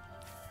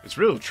 It's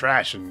real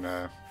trash in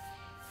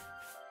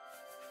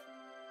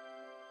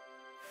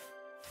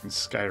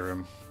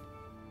Skyrim.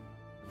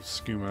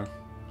 Skooma.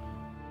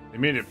 They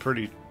made it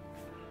pretty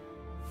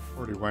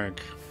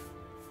wank.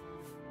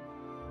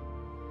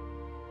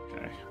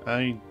 Okay,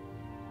 I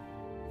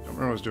don't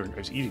remember what I was doing. I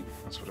was eating.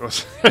 That's what it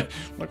was.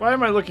 Like, why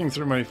am I looking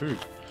through my food?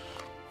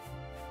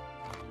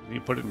 I need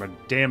to put it in my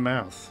damn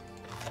mouth.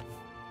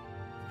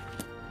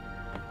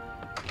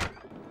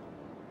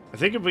 I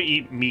think if we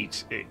eat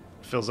meat, it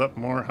fills up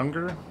more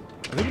hunger.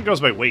 I think it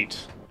goes by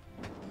weight.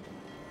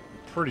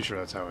 I'm pretty sure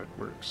that's how it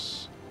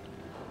works.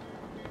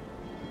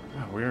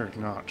 Oh, we're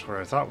not where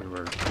I thought we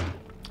were.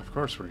 Of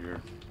course we're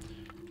here.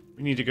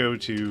 We need to go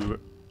to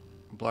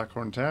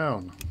Blackhorn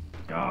Town.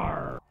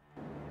 Yarrrr.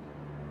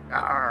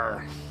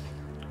 Yarrrr.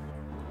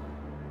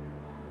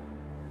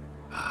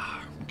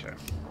 Ah, okay.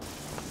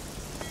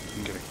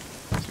 I'm getting.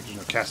 There's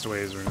no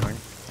castaways or anything.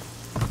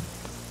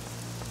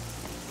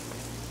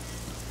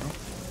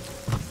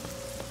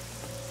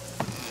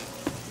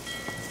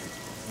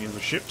 Any other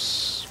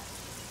ships?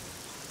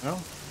 No?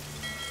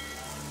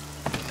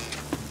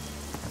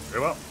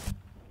 Very well.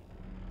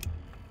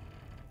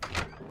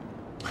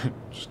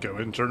 Just go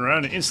in, turn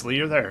around, and instantly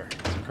you're there.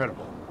 It's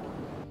incredible.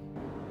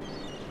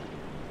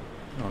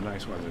 Oh,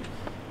 nice weather.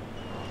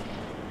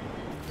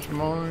 How much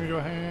more do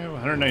I have?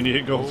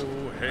 198 gold.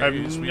 I have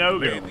no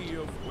gold.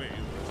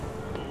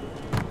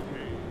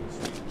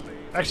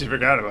 I actually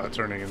forgot about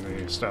turning in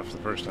the stuff the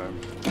first time.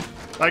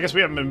 I guess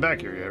we haven't been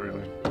back here yet,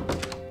 really.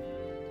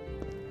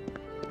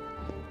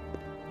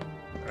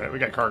 Alright, we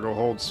got cargo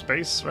hold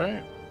space,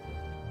 right?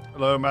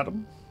 Hello,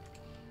 madam.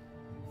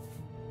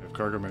 We have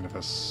cargo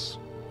manifests.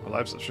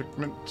 Lives of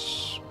shipment.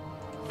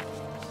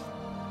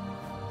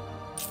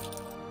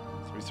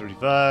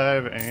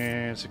 335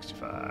 and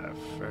 65.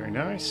 Very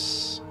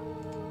nice.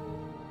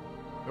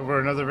 Over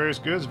another various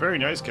goods. Very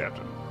nice,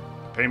 Captain.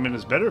 Payment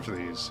is better for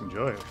these.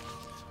 Enjoy.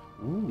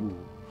 Ooh.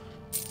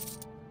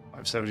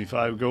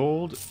 575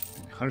 gold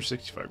and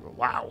 165 gold.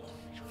 Wow.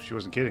 She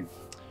wasn't kidding.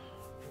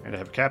 And I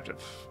have a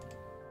captive.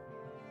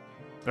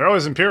 They're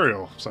always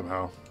Imperial,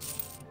 somehow.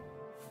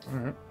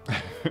 Alright.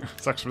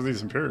 Sucks for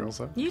these Imperials,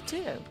 huh? You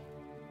too.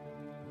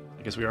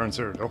 I guess we are in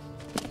Cyrodiil.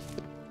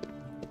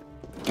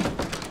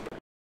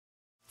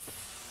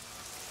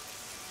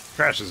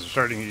 Crashes are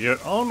starting to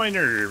get on my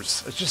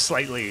nerves. Just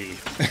slightly.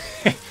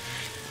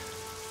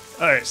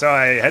 Alright, so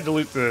I had to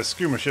loot the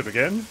skuma ship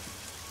again.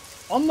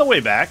 On the way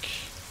back,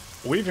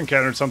 we've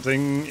encountered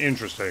something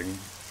interesting.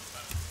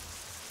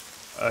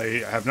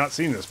 I have not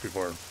seen this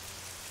before.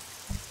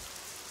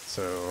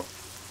 So,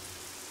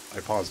 I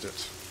paused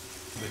it.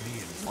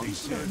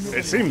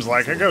 It seems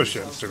like a ghost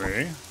ship to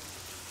me.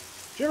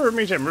 Did you ever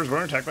meet members who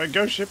were attacked by a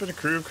ghost ship and a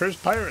crew of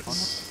cursed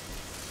pirates?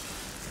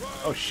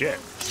 Oh shit.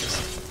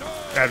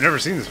 I've never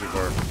seen this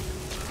before.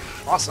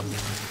 Awesome.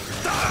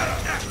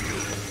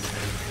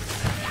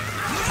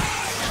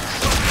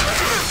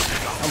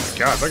 Oh my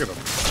god, look at them.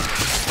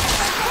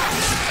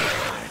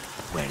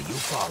 Where you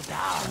fall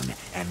down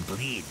and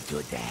bleed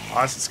to death.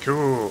 Oh, this is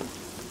cool.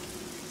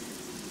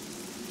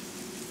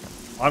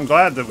 I'm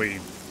glad that we...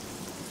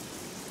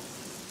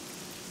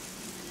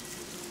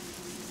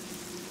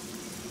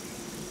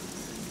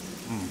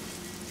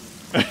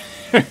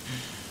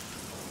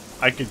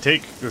 I can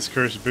take this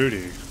cursed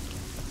booty.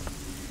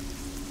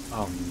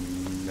 Oh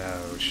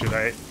no, should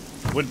I...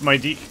 Would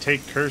Mi'Diq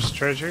take cursed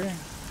treasure?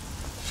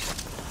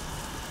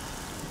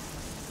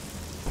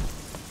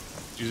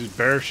 You just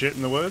bear shit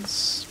in the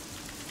woods?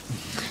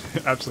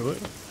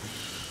 Absolutely.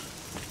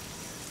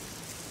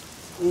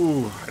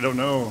 Ooh, I don't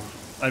know.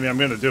 I mean, I'm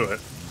gonna do it.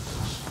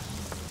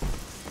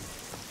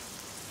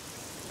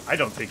 I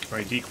don't think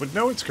Mi'Diq would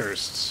know it's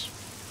cursed.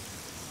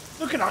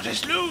 Look at all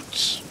this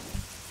loot!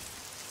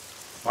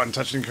 Upon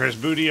touching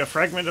cursed booty, a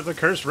fragment of the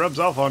curse rubs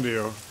off onto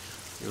you.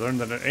 You learn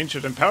that an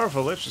ancient and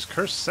powerful lich has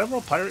cursed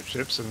several pirate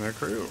ships and their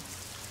crew.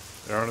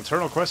 They are on an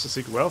eternal quest to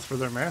seek wealth for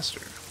their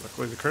master.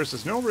 Luckily, the curse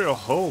has no real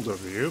hold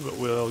over you, but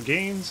will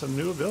gain some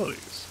new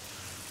abilities.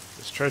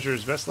 This treasure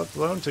is best left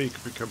alone until you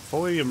can become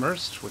fully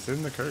immersed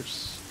within the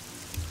curse.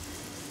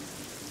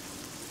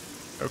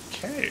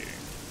 Okay.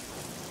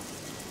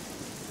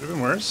 Could have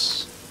been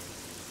worse.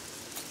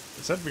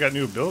 It said we got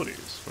new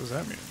abilities. What does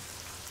that mean?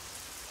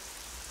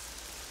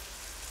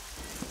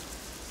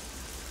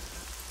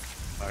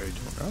 I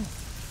don't know.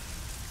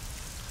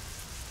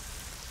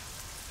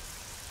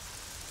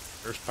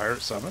 First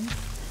pirate summon.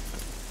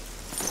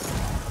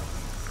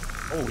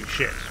 Holy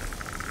shit.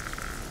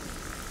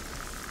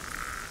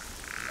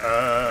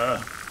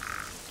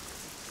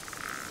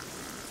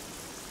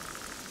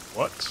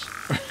 What?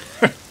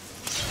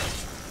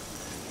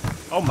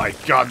 Oh my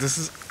god, this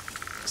is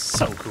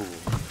so cool.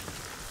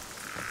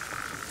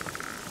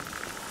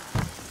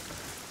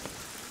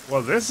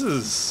 Well, this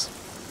is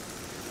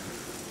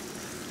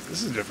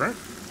different.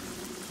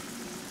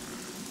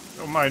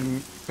 Don't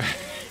mind.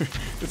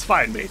 It's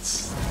fine,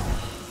 mates.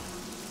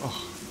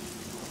 Oh.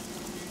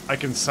 I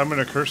can summon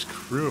a cursed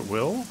crew at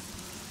will?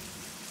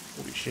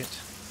 Holy shit.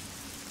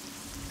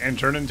 And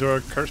turn into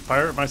a cursed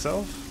pirate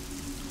myself?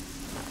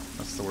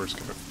 That's the worst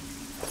of it.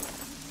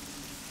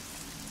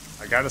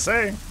 I gotta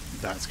say,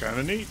 that's kind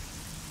of neat.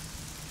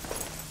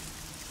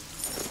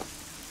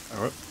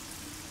 Oh.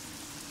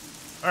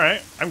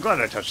 Alright, I'm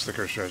glad I touched the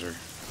cursed treasure.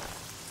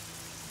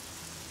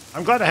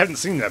 I'm glad I hadn't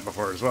seen that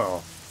before as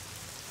well.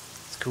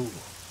 It's cool.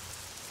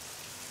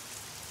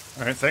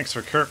 Alright, thanks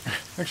for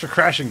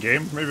crashing,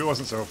 game. Maybe it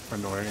wasn't so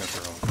annoying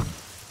after all.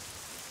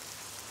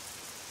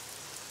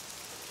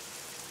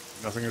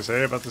 Nothing to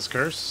say about this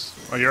curse?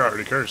 Well, you're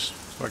already cursed.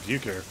 Fuck you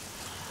care.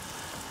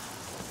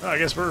 Oh, I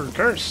guess we're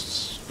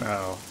cursed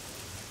now.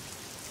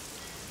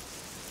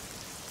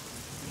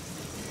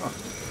 Huh.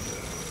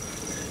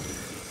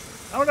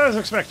 Not what I was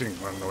expecting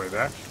on the way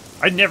back.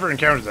 I'd never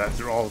encountered that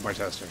through all of my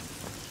testing.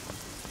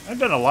 I've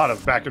done a lot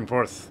of back and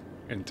forth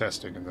in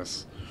testing in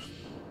this.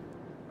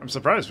 I'm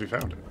surprised we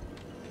found it.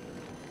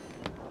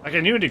 Like, I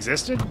knew it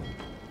existed,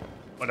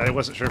 but I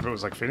wasn't sure if it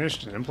was, like,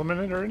 finished and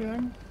implemented or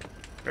anything.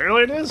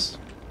 Apparently it is.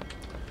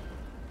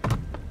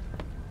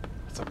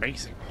 That's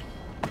amazing.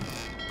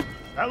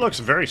 That looks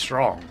very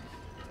strong.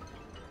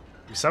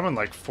 We summon,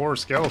 like, 4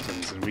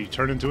 skeletons, and we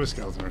turn into a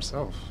skeleton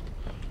ourselves.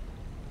 I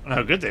don't know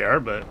how good they are,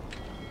 but...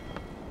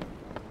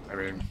 I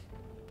mean...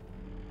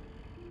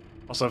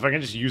 Also, if I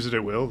can just use it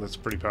at will, that's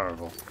pretty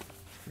powerful.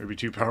 Maybe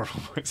too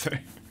powerful, I might say.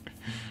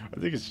 I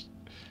think it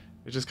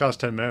just costs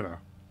 10 mana.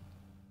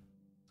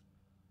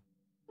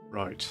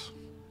 Right.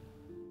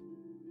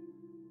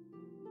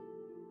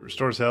 It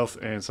restores health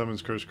and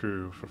summons cursed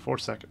crew for 4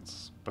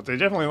 seconds. But they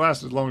definitely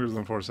lasted longer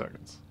than 4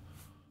 seconds.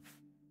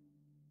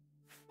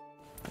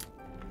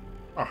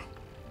 Oh.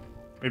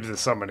 Maybe the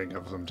summoning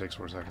of them takes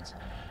 4 seconds.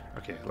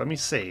 Okay, let me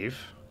save.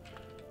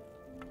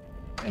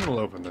 And we'll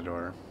open the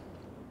door.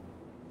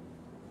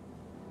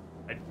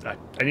 I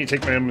need to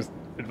take my own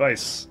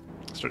advice.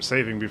 Start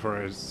saving before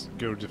I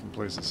go to different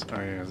places. Oh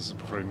yeah, this is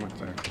before I went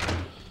there.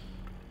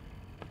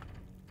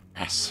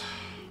 Yes.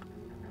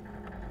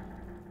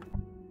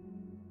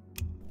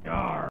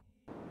 Yarrrr.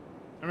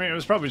 I mean, it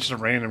was probably just a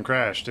random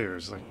crash too.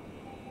 It's like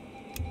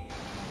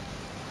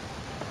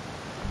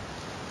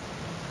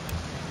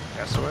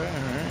castaway. All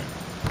right.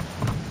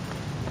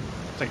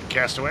 Take a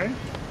castaway.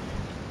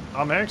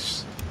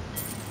 Max.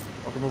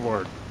 Welcome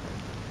aboard.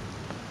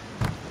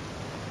 I'm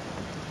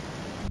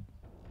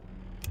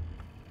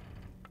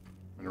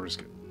gonna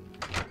risk it.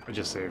 I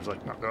just saved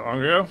like not that long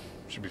ago.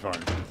 Should be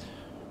fine.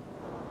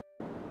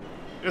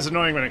 It's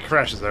annoying when it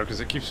crashes though,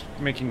 because it keeps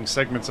making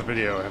segments of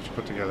video I have to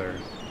put together.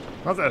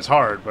 Not that it's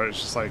hard, but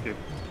it's just like it's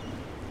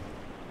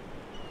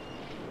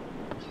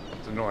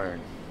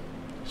annoying.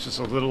 It's just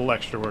a little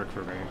extra work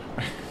for me.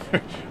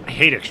 I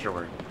hate extra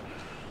work.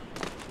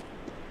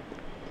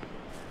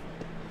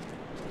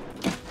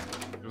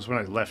 It was when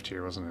I left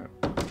here, wasn't it?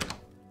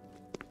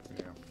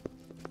 Yeah.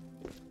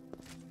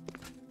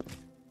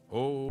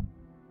 Oh.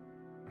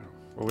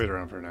 We'll wait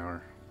around for an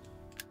hour.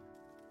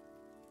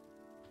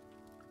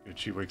 Good,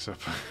 she wakes up.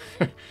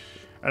 An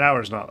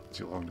hour's not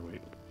too long to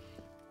wait.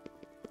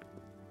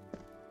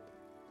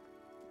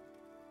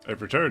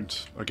 I've returned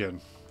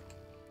again.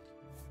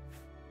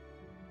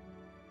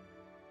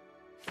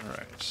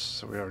 Alright,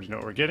 so we already know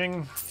what we're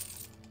getting.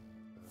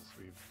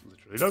 We've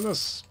literally done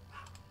this.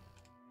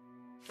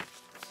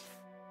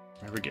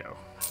 There we go.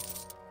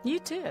 You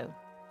too.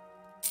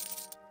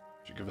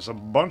 Should give us a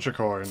bunch of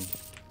coin.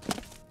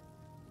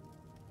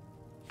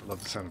 I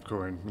love the sound of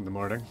coin in the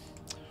morning.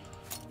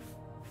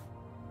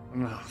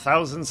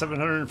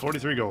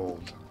 1,743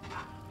 gold.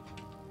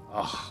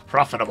 Oh,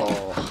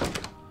 profitable.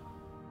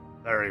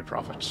 Very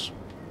profit.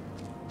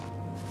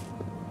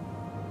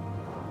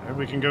 And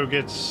we can go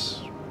get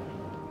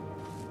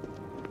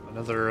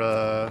another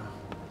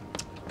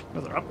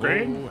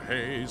upgrade. Oh,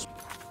 hey.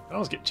 I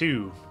always get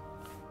 2.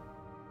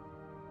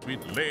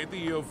 Sweet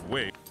lady of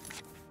way.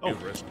 Oh,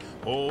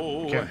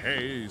 oh okay.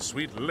 Hey,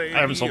 sweet lady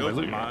I haven't sold my of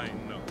loot yet.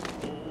 mine. Oh,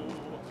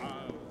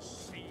 I'll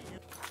see you.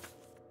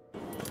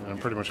 And I'm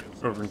pretty much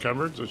over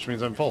encumbered, which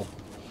means I'm full.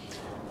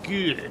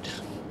 Good.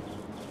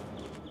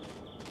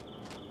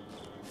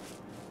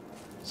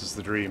 This is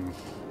the dream.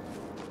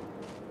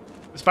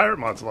 This pirate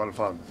mod's a lot of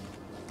fun.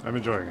 I'm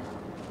enjoying it.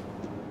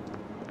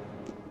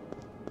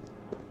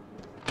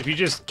 If you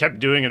just kept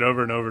doing it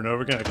over and over and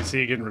over again, I can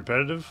see it getting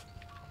repetitive.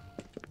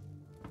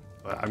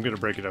 But I'm going to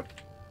break it up,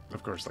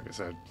 of course, like I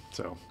said.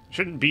 So, it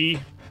shouldn't be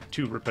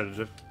too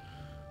repetitive.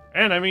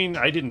 And, I mean,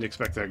 I didn't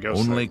expect that ghost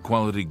Only thing.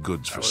 quality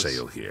goods for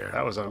sale here.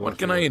 That was what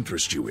can I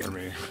interest you in? For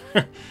me.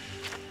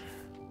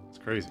 It's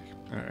crazy.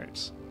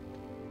 Alright.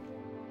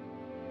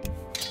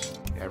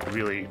 Yeah, I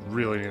really,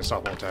 really need to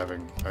stop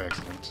alt-tabbing by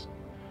accident.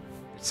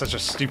 It's such a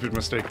stupid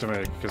mistake to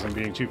make, because I'm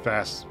being too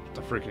fast with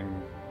the freaking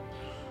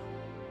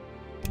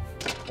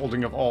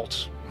holding of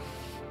alt.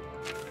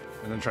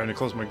 And then trying to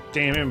close my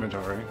damn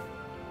inventory.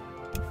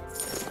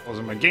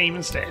 Closing my game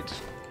instead.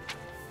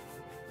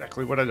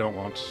 Exactly what I don't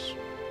want.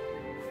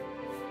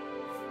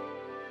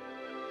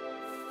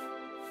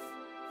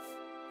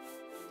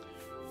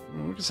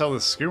 We can sell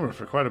this skimmer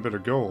for quite a bit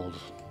of gold.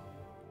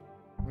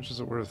 How much is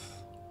it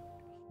worth?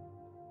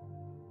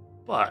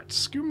 But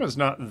skoomah's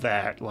not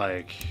that,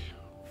 like...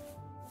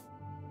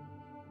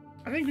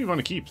 I think we want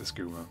to keep the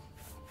skoomah.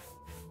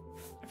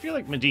 I feel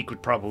like Mi'Diq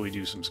would probably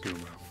do some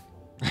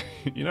skoomah.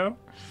 You know?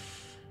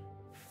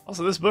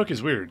 Also, this book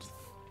is weird.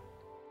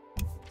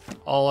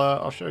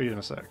 I'll show you in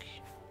a sec.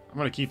 I'm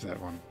gonna keep that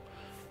one.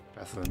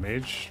 Path of the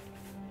Mage.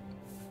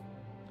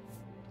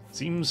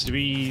 Seems to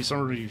be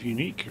sort of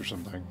unique or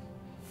something.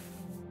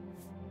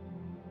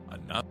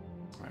 Enough.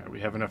 Alright,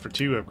 we have enough for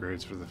 2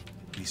 upgrades for the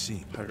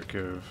Pirate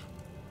Cove.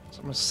 So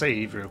I'm gonna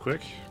save real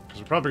quick, because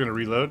we're probably gonna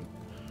reload.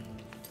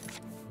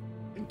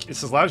 I think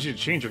this allows you to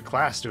change your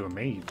class to a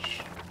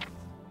mage.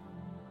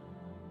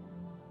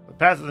 The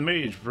Path of the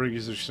Mage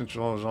brings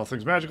essential knowledge in all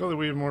things magical. The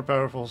wield more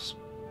powerful.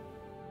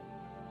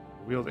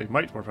 Wield a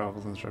might more powerful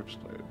than the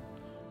sharpest blade.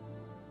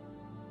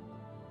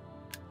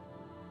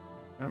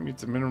 Not meet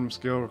the minimum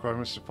skill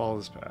requirements to follow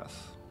this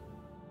path.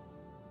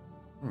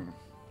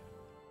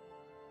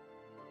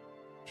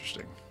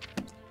 Interesting.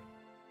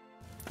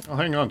 I'll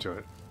hang on to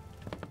it.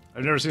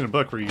 I've never seen a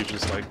book where you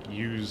just like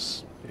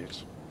use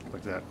it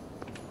like that.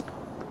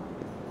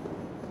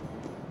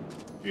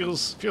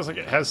 Feels like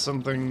it has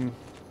something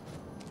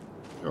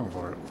going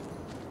for it.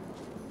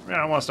 I mean, I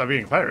don't want to stop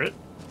being a pirate.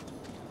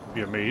 Be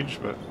a mage,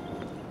 but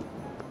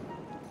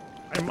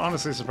I'm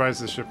honestly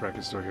surprised this shipwreck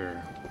is still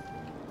here.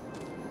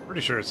 Pretty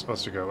sure it's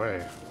supposed to go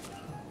away.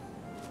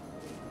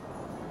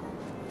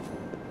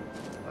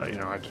 You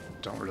know, I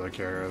don't really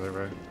care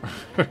either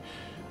way.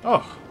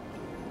 Oh,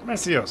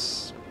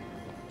 Messios.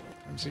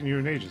 I haven't seen you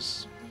in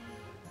ages.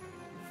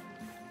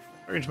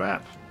 Strange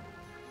map.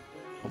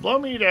 Well, blow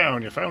me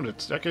down. You found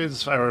it.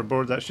 Decades I were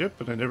aboard that ship,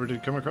 and I never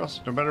did come across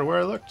it, no matter where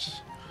I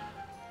looked.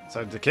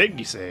 Inside the keg,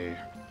 you say.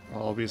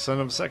 Well, I'll be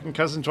son of a second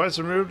cousin twice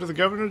removed to the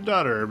governor's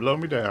daughter. Blow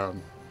me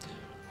down.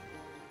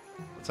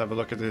 Let's have a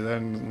look at it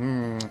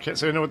then. Can't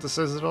say I know what this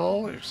says at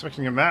all. You're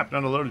expecting a map,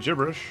 not a load of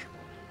gibberish.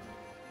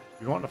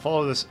 If you want to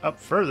follow this up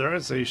further,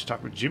 I'd say you should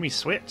talk with Jimmy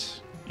Swit.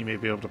 He may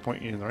be able to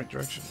point you in the right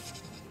direction.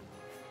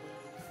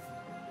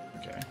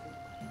 Okay.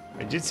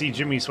 I did see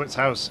Jimmy Swit's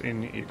house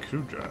in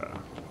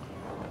Ikudra.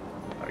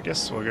 I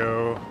guess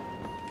we'll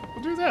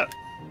do that.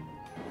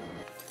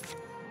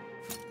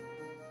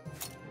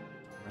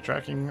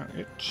 Tracking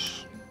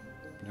it?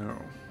 No.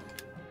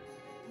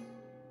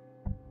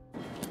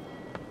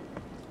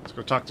 Let's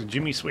go talk to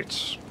Jimmy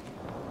Switch.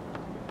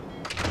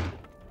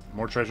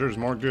 More treasures,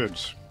 more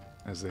goods,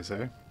 as they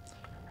say.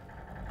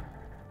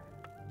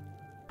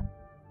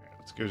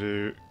 Let's go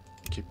to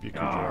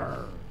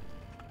Yarrrrr.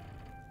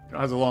 It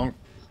has a long...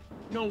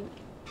 No!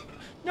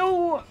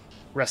 No!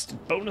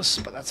 Rested bonus,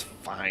 but that's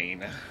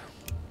fine. I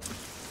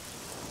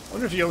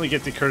wonder if you only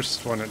get the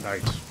cursed one at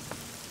night.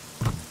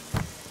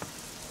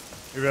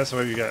 Maybe that's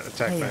why you got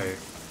attacked by a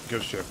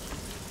ghost ship.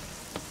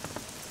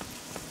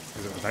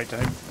 Is it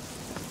nighttime?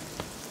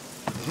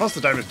 Most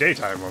of the time it's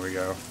daytime when we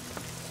go.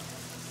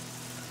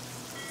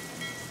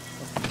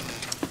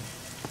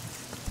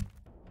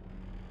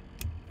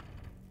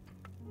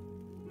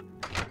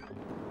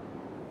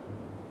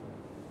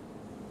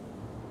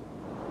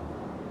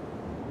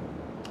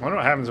 I wonder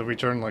what happens if we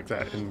turn like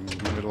that in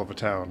the middle of a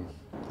town.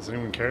 Does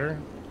anyone care?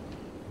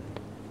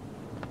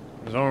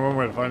 There's only one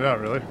way to find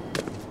out, really.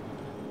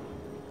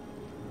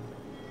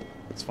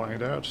 Let's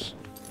find out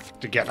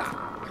together.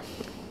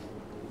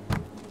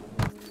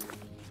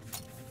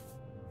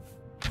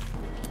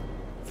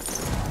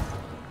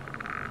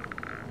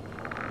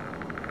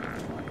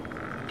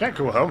 Got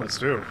cool helmets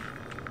too.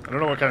 I don't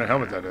know what kind of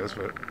helmet that is,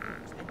 but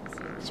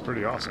it's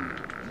pretty awesome.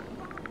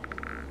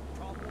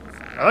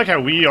 I like how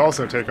we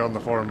also take on the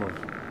form of...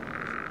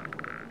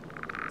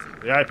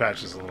 The eye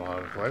patch is a little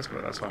out of place,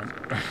 but that's fine.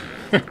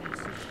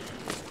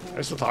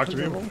 I still talk to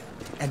people?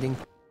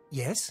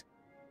 Yes?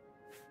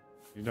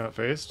 You not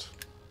phased?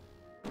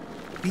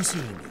 Be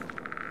seeing you.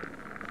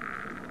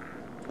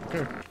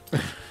 Okay.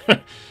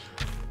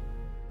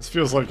 This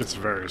feels like it's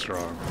very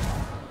strong.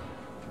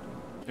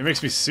 It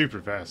makes me super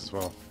fast as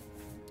well.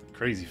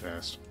 Crazy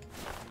fast.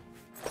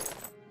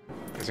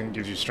 I think it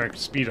gives you strength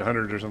speed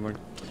 100 or something.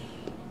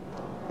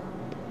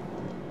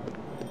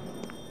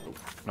 Oh,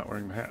 not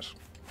wearing my hat.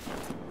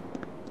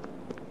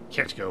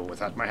 Can't go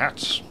without my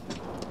hat.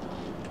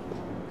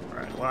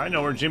 Alright, well I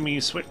know where Jimmy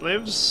Swit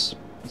lives.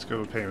 Let's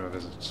go pay him a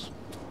visit.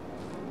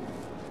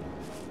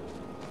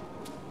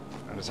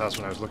 At his house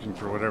when I was looking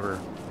for whatever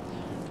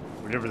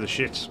the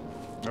shit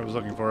I was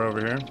looking for over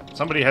here.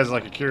 Somebody has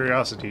like a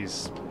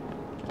curiosities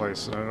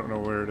place and I don't know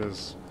where it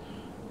is.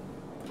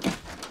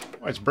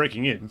 Why it's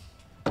breaking in.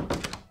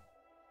 Fuck.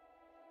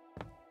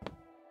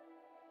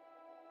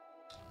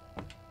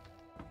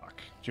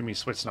 Jimmy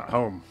Swit's not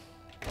home.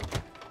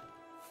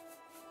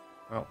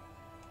 Well,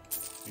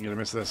 you're gonna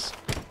miss this.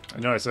 I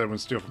know I said I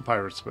wouldn't steal from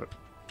pirates, but...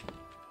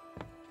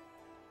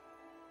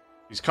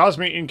 He's caused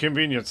me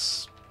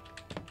inconvenience.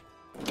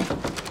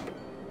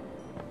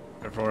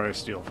 Therefore I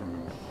steal from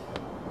him.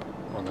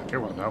 Well, here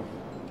one now.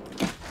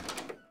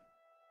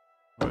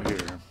 What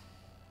here?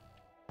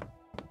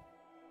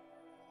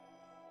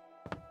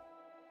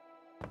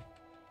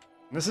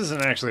 This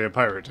isn't actually a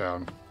pirate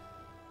town.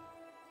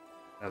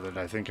 Now that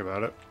I think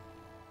about it.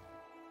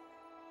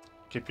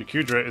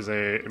 Kipikudra is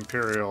a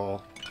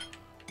Imperial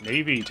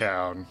Navy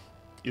town,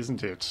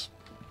 isn't it?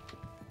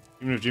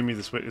 Even if Jimmy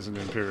the Swit isn't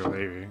Imperial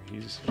Navy,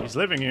 he's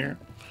living here.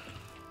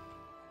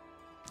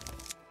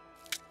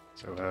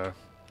 So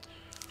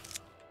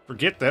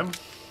forget them.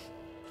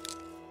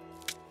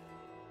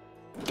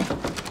 I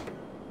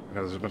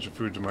know there's a bunch of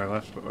food to my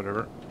left, but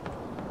whatever.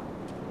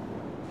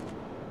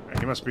 Right,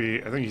 he must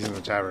be. I think he's in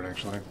the tavern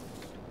actually.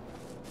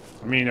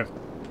 I mean, if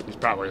he's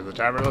probably in the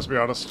tavern. Let's be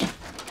honest.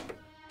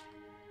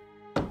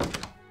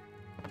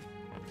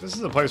 This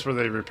is a place where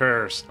they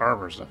repair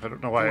armor stuff. I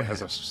don't know why it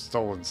has a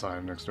stolen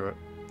sign next to it.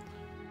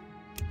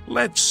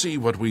 Let's see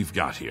what we've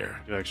got here.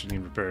 You actually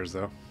need repairs,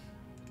 though.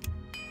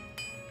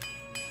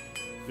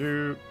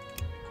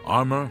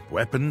 Armor,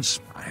 weapons,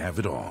 I have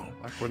it all.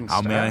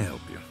 How may I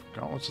help you?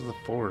 Gauntlets of the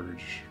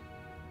Forge.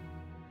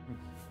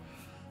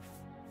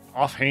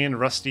 Offhand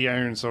rusty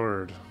iron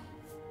sword.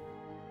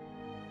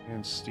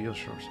 And steel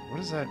shorts. What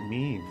does that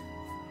mean?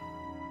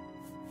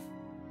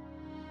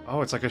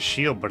 Oh, it's like a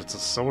shield, but it's a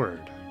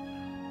sword.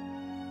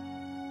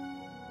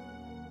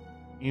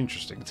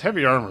 Interesting. It's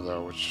heavy armor,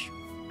 though, which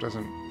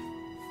doesn't...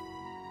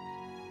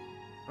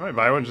 I might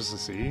buy one just to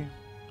see.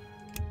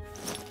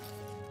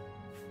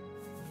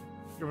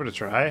 Give it a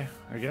try,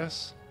 I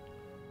guess.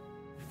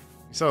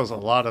 He sells a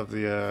lot of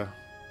the,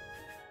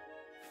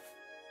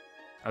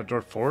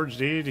 Outdoor Forge,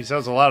 dude. He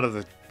sells a lot of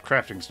the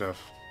crafting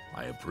stuff.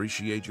 I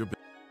appreciate your...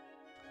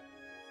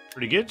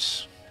 Pretty good.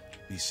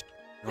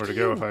 Where to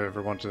go if I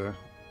ever want to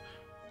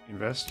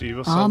invest? Do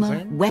you sell Armor, the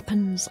same?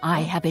 weapons,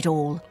 I have it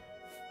all.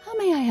 How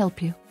may I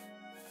help you?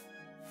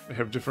 They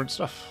have different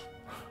stuff.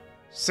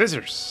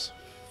 Scissors.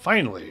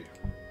 Finally.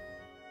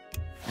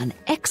 An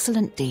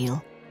excellent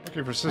deal.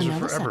 Looking for scissors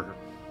Another forever.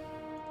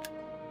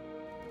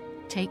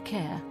 Take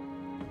care.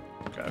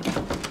 Okay.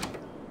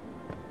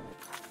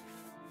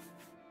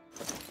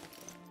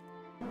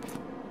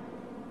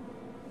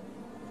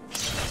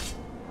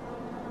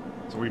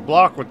 So we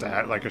block with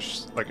that like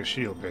a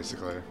shield,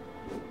 basically.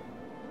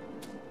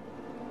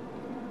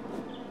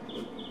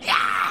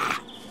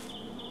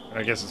 And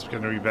I guess it's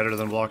going to be better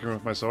than blocking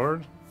with my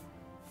sword.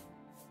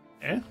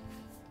 Eh?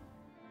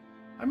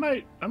 I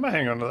might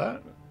hang on to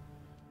that.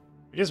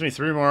 It gives me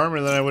 3 more armor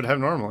than I would have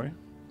normally,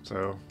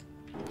 so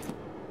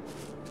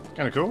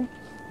kind of cool.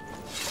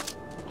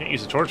 Can't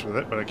use a torch with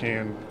it, but I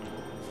can,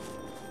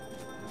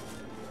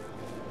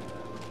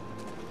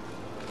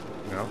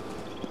 you know,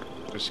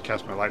 just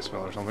cast my light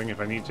spell or something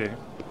if I need to.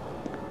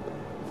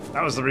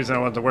 That was the reason I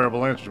wanted the wearable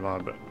lantern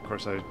mod, but of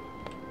course I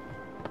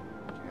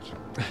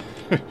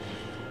can't.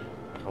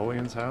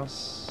 Colian's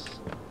house.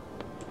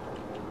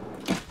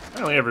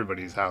 Apparently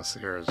everybody's house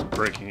here is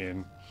breaking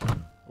in.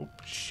 Oh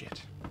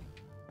shit.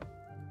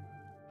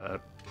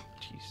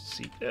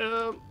 TC.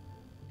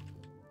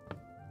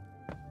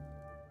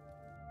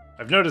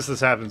 I've noticed this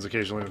happens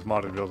occasionally with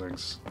modded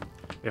buildings.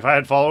 If I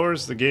had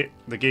followers, the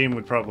game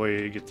would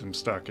probably get them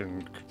stuck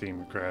and the game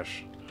would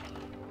crash.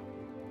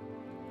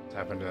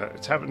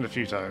 It's happened a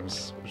few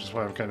times, which is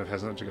why I'm kind of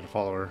hesitant to get a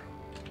follower.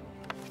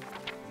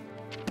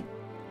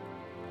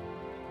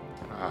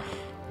 I'm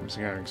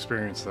missing out on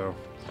experience though.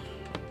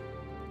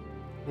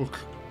 Look.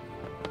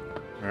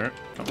 Alright,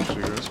 come to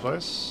this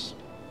place.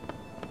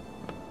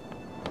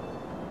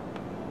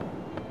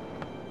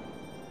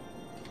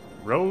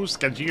 Rose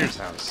Khajiit's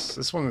house.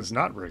 This one is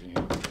not breaking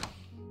in.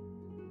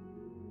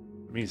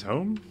 It means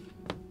home?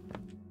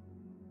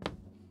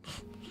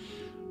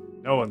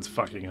 No one's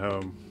fucking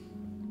home.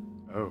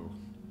 Oh.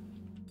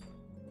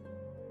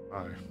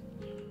 Hi.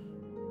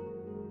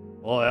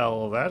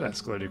 Well, that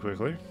escalated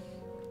quickly.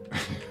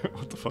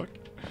 What the fuck?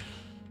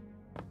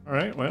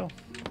 Alright, well.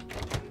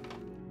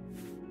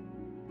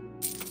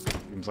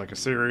 Seems like a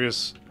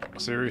serious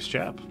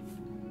chap.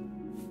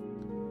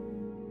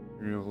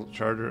 Real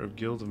Charter of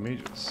Guild of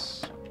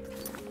Mages.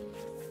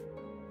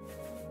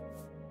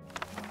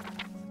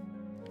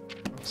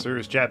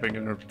 Serious chapping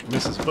and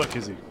miss his book,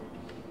 is he?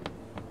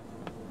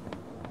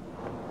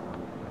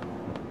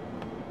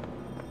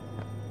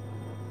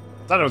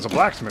 I thought it was a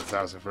blacksmith's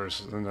house at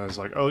first, and I was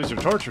like, oh, these are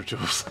torture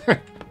tools.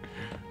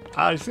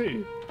 I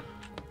see.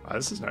 Oh,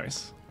 this is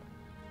nice.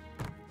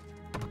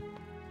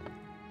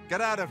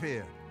 Get out of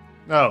here.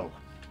 No.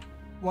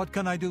 What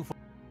can I do for...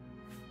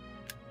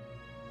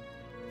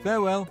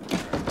 Farewell.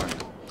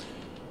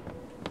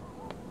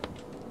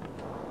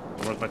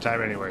 Worth my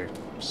time anyway,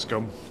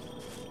 scum.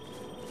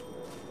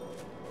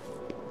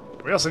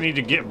 We also need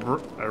to get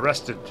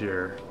arrested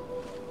here.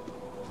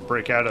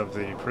 Break out of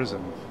the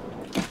prison.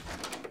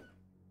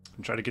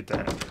 And try to get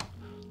that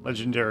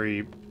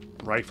legendary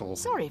rifle.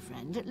 Sorry,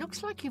 friend. It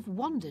looks like you've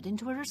wandered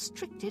into a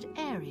restricted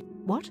area.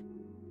 What?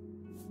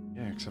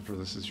 Yeah, except for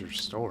this is your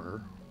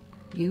store.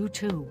 You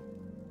too.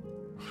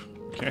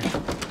 Okay.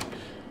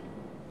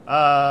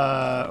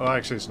 Well,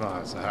 actually it's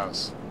not. It's a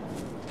house.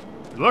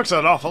 It looks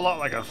an awful lot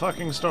like a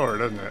fucking store,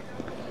 doesn't it?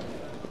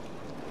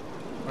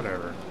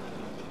 Whatever.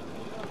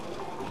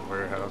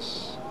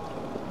 Warehouse.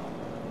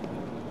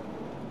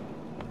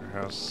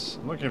 Warehouse.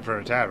 I'm looking for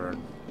a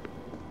tavern.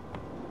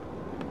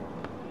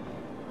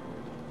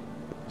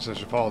 So I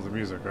should follow the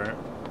music, right?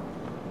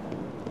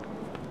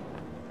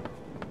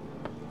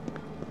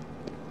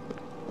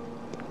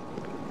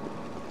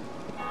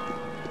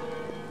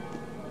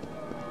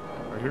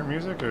 Do I hear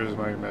music, or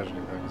am I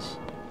imagining things?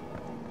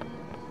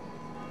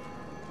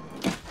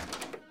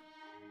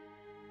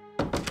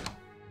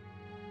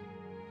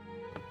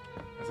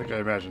 I think I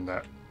imagined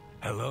that.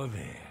 Hello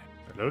there.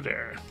 Hello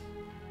there.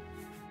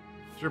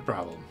 What's your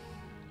problem?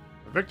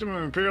 A victim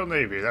of Imperial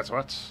Navy, that's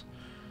what.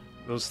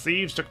 Those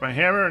thieves took my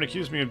hammer and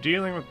accused me of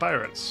dealing with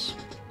pirates.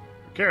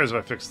 Who cares if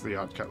I fix the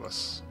odd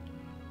cutlass?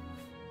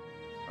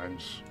 Fine,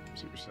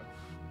 suit yourself.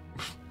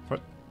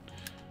 What?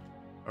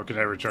 Oh, can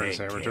I return his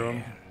hammer to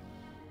him?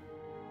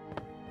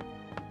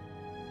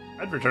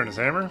 I'd return his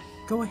hammer.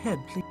 Go ahead,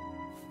 please.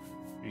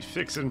 He's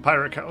fixing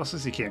pirate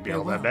cutlasses, he can't be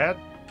all that bad.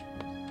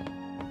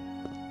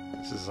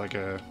 This is like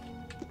a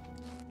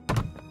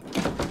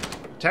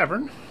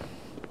tavern.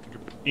 Like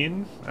an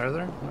inn, are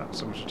there? Not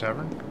so much a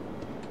tavern.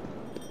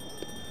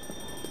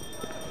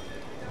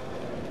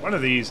 One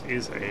of these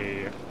is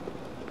a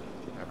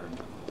tavern.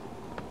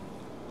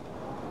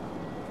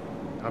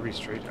 Hobby's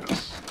Trade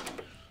House.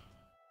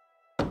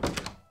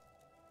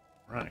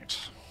 Right.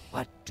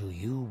 What do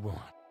you want?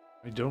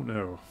 I don't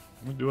know.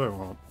 What do I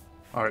want?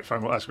 Alright,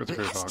 fine, we'll ask with the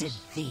Great Fox. Blasted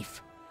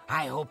thief.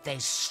 I hope they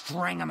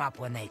string him up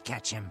when they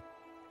catch him.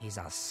 He's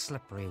a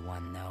slippery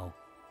one, though.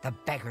 The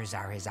beggars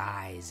are his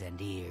eyes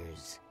and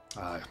ears.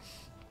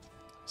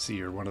 See,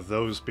 you're one of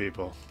those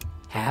people.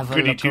 Have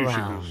a look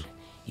around.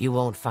 You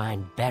won't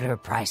find better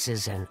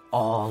prices in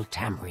all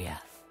Tamria.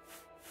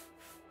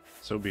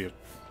 So be it.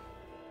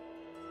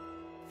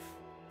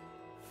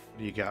 What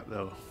do you got,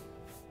 though?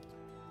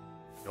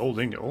 The old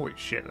ingot. Holy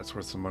shit, that's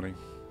worth some money.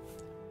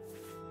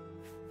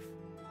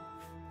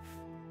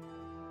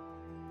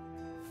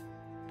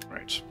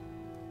 Right.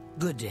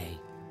 Good day.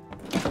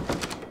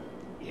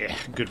 Yeah,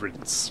 good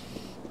riddance.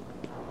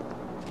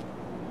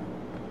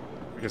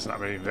 I guess not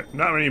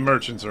many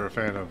merchants are a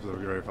fan of the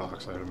Grey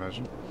Fox, I'd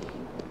imagine.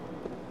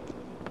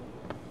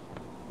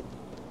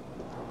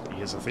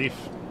 He is a thief.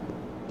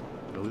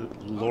 The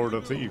Lord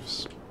of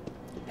Thieves.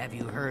 Have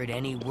you heard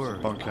any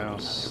word?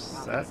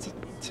 Bunkhouse. That's a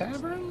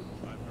tavern?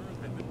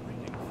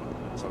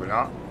 So we're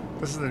not.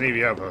 This is the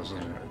Navy outpost,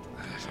 isn't it?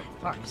 For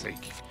fuck's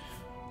sake.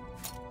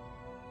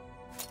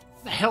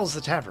 What the hell's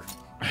the tavern?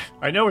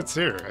 I know it's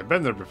here. I've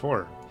been there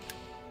before.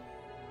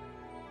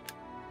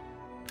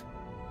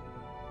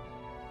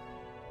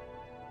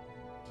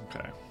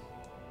 Okay.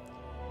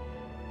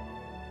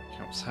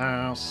 Count's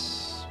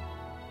house.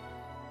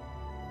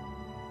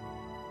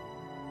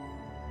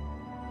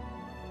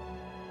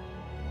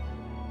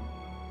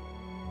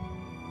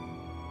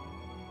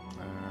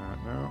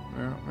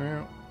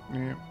 No.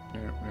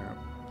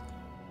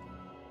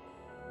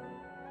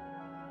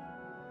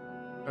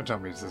 Don't tell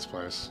me it's this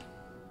place.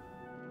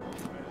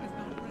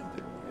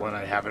 One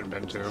I haven't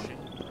been to.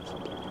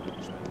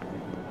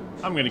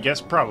 I'm gonna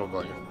guess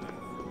probably.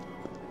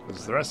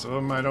 Because the rest of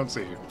them I don't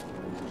see.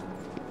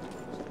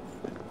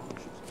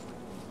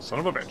 Son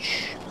of a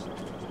bitch.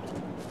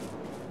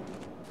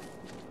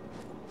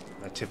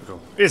 That typical.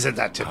 Isn't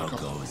that typical?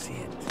 How goes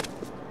it?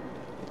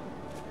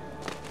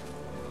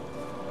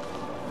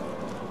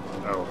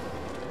 No.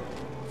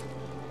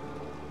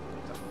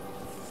 The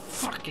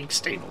fucking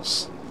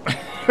stables.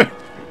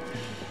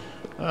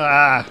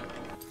 Ah.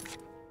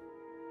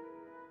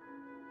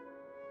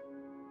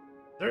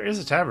 There is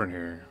a tavern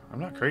here. I'm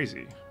not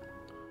crazy.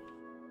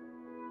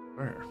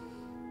 Where?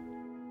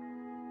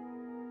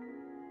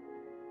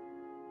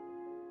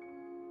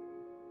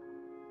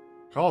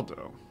 Called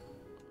though.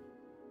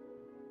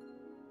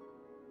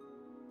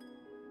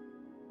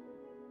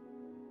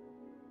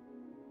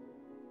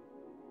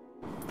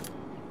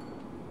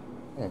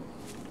 Oh.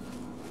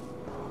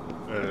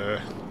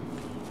 Right.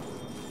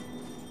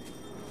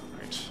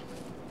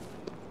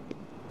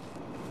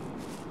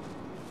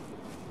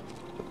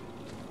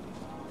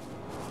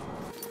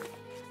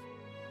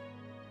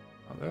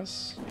 On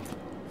this.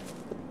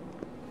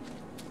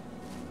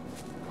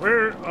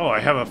 Where? Oh, I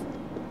have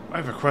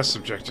a quest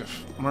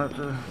objective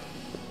marker.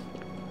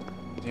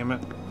 Damn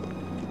it.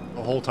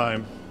 The whole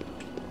time.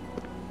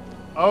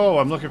 Oh,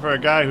 I'm looking for a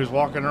guy who's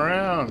walking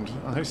around.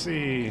 I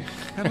see.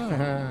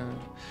 Hello.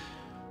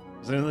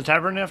 Was it in the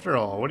tavern after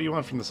all? What do you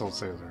want from this old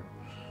sailor?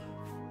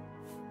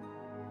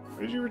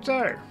 Where did you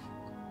retire?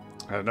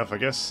 Had enough, I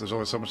guess. There's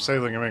only so much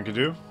sailing a man can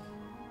do.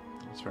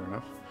 That's fair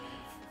enough.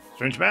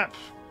 Strange map.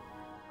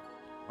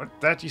 What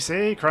that you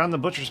say? Crown the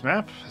Butcher's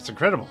map? That's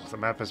incredible. The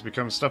map has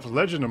become stuff of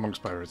legend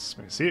amongst pirates.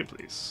 May I see it,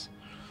 please?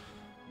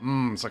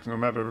 It's like no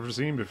map I've ever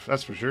seen,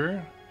 that's for sure.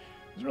 It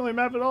isn't really a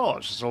map at all.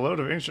 It's just a load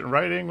of ancient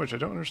writing, which I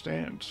don't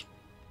understand.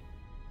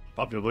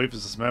 Popular belief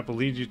is this map will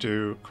lead you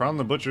to Kron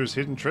the Butcher's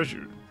hidden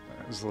treasure.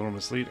 That is a little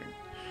misleading.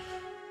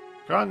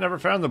 Kron never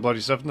found the bloody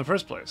stuff in the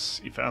first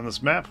place. He found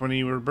this map when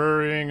you were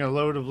burying a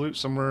load of loot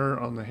somewhere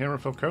on the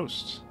Hammerfell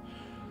coast.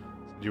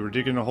 You were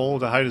digging a hole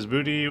to hide his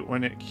booty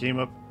when it came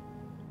up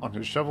on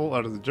his shovel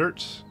out of the dirt.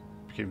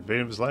 It became the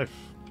bane of his life.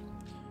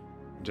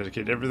 He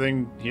dedicated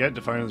everything he had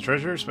to find the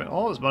treasure, spent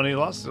all his money,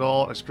 lost it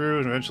all, ex crew,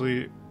 and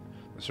eventually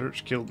the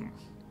search killed him.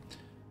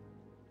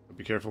 But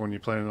be careful when you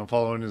plan on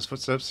following his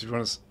footsteps. If you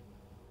want to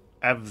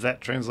have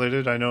that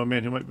translated, I know a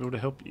man who might be able to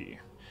help you.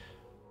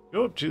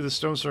 Go up to the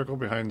stone circle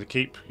behind the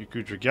Cape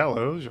Yakudra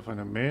Gallows. You'll find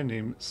a man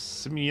named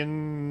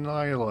Simeon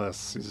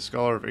Nihilus. He's a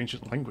scholar of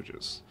ancient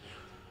languages.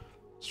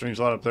 Strange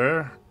lot up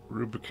there.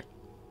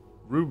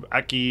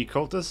 Rubaki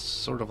cultists,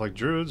 sort of like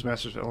druids,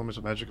 masters of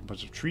elemental magic, and a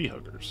bunch of tree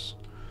huggers.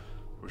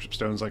 Worship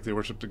stones like they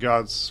worship the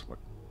gods,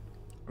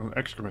 own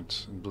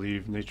excrement, and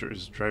believe nature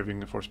is driving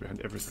the force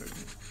behind everything.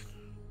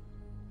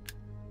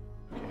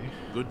 Okay.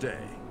 Good day.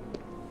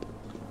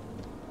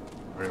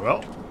 Very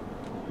well.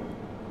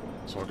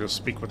 So I'll go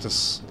speak with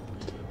this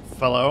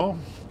fellow.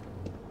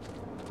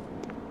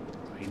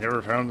 He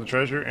never found the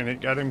treasure and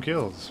it got him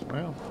killed.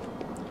 Well,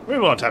 we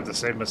won't have the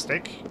same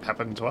mistake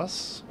happen to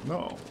us.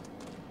 No.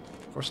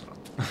 Of course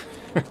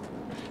not.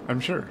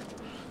 I'm sure.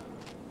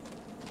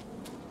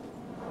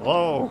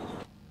 Hello.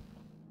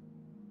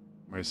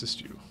 May I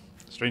assist you?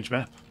 Strange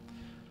map.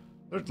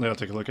 Certainly I'll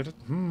take a look at it.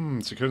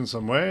 It's secure in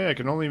some way. I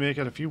can only make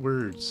out a few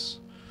words.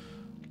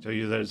 I can tell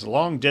you that it's a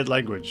long dead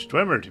language.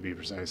 Dwemer, to be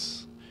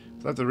precise.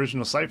 Without the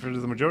original cipher,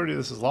 the majority of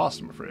this is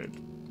lost, I'm afraid.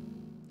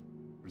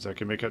 Words I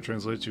can make out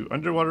translate to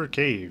underwater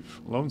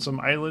cave, lonesome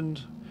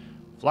island,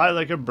 fly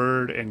like a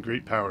bird, and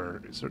great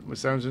power. It certainly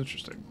sounds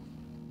interesting.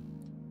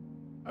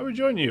 I would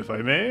join you if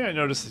I may. I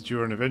notice that you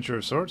are an adventurer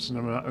of sorts, and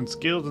I'm not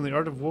unskilled in the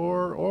art of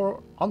war,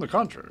 or on the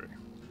contrary.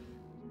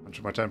 Much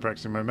of my time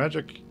practicing my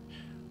magic.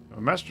 I'm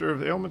a master of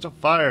the elements of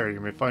fire. You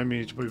may find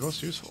me to be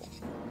most useful.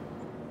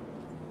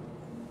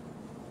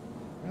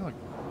 Well, I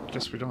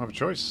guess we don't have a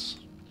choice.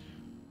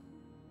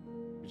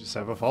 We just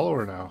have a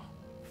follower now.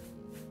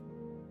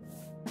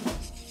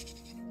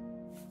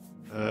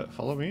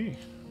 Follow me.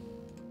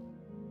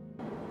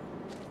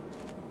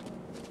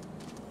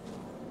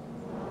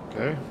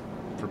 Okay.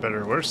 For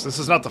better or worse. This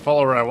is not the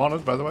follower I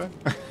wanted, by the way.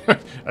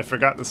 I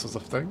forgot this was a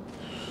thing.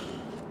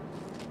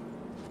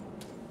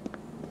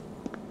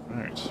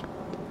 Alright.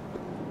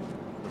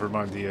 Never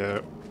mind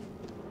the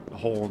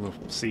hole in the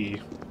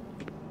sea.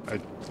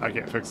 I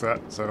can't fix that,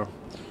 so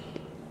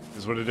it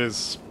is what it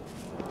is.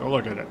 Don't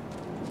look at it.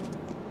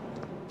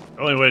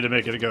 The only way to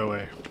make it go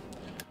away.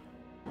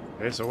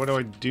 Okay, so what do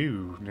I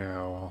do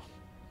now?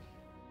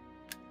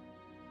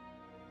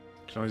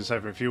 Can only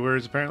decipher a few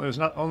words. Apparently, it's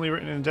not only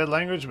written in a dead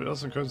language, but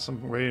also encodes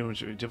some way in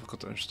which it would be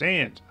difficult to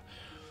understand.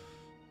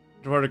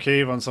 Underwater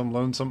cave on some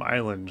lonesome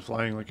island,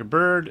 flying like a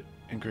bird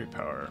in great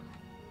power.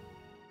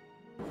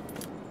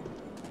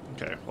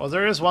 Okay, well,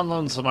 there is one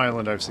lonesome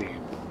island I've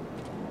seen.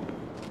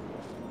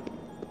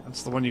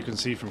 That's the one you can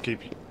see from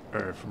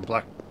from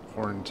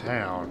Blackhorn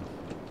Town.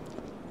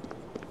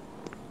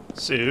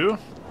 So,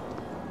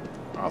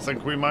 I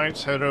think we might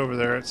head over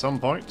there at some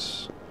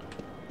point.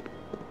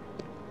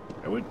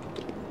 I would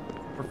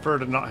prefer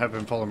to not have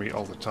him follow me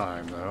all the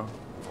time, though.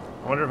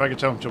 I wonder if I could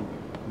tell him to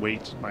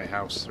wait at my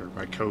house or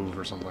my cove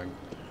or something.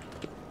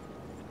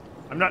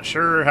 I'm not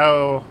sure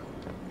how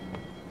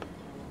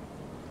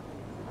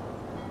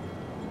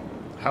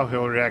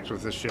he'll react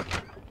with this ship.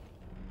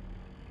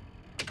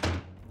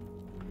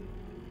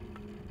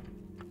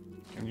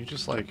 Can you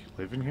just, like,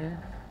 live in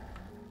here?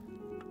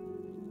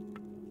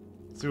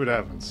 Let's see what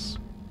happens.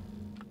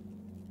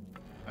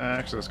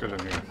 Actually, let's go down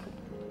here.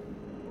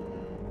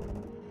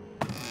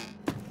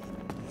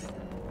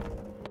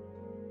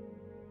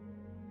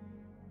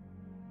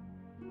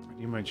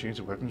 Do you mind change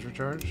of weapons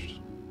recharged?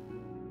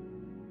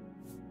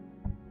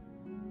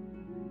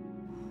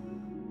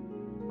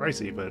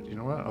 Pricey, but you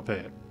know what? I'll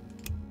pay it.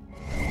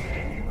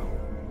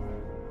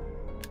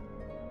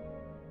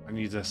 I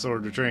need the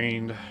sword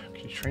retrained.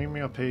 Can you train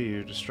me? I'll pay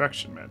you.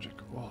 Destruction magic.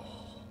 Whoa.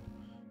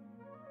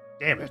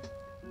 Damn it.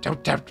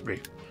 Don't tempt me.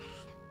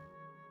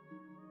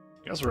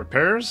 He also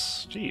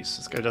repairs? Jeez,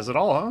 this guy does it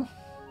all, huh?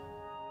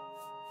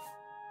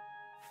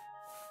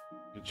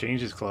 You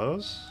change his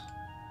clothes?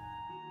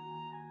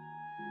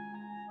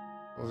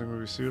 Clothing will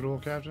be suitable,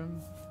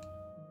 Captain?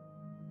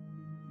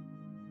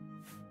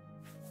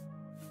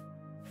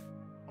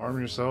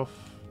 Arm yourself.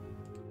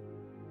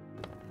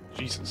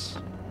 Jesus.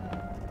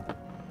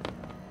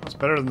 That's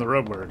better than the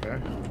robe work, eh?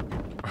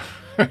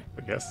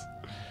 I guess.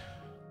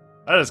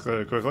 That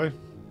escalated quickly.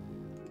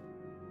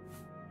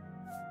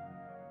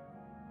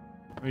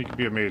 You can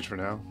be a mage for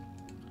now.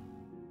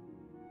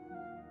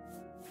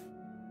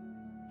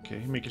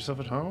 Okay, make yourself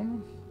at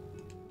home.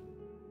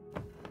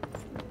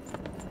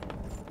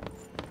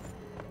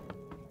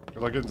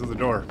 Good luck getting through the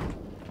door.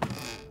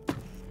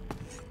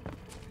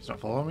 He's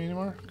not following me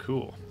anymore?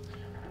 Cool.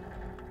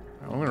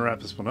 I'm gonna wrap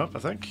this one up, I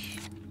think.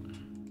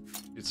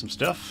 Get some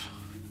stuff.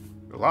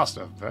 A lot of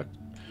stuff, in fact.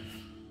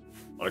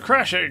 A lot of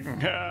crashing!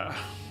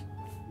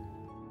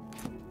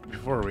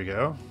 Before we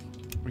go,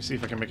 let me see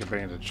if I can make a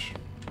bandage.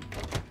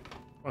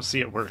 I want to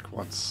see it work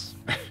once.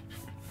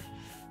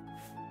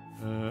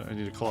 I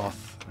need a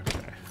cloth.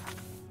 Okay.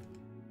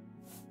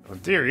 In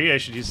theory, I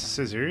should use the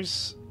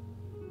scissors.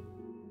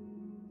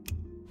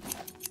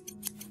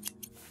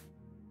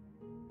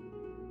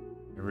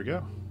 Here we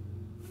go.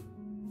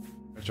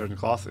 I turned the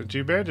cloth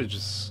into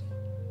bandages.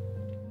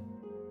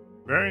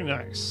 Very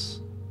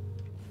nice.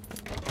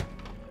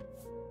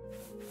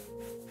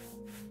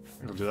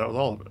 I'll do that with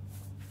all of it.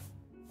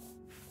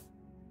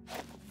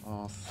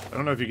 Cloth. I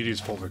don't know if you could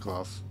use folded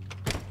cloth.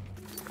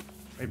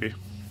 Maybe.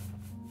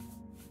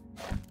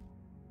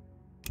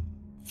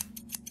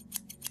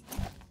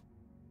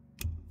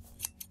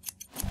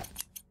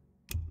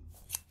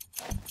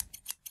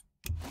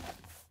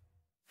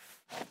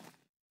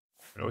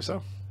 Really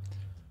so?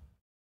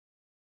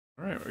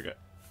 Alright, we got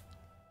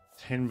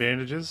 10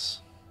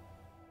 bandages.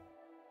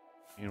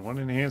 And 1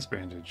 enhanced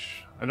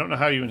bandage. I don't know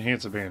how you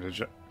enhance a bandage.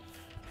 I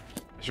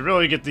should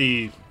really get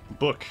the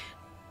book.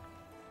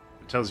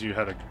 It tells you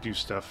how to do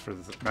stuff for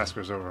the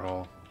Massacre's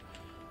Overhaul.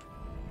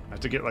 I have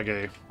to get like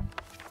a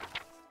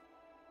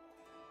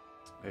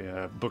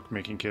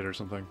bookmaking kit or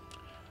something.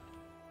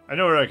 I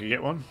know where I could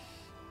get one,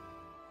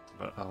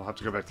 but I'll have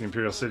to go back to the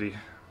Imperial City.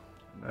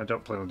 I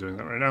don't plan on doing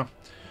that right now.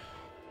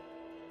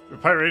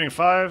 Pirate rating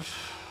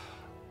 5.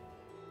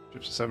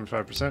 Chips to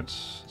 75%.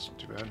 That's not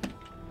too bad.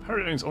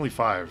 Pirate rating's only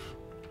 5.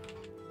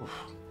 Oof.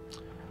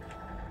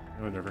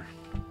 Whatever.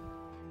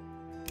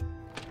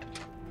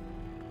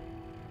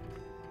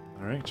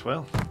 Alright,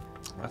 well,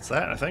 that's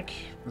that, I think.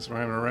 This is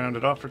where I'm going to round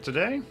it off for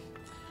today.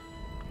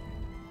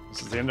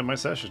 This is the end of my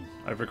session.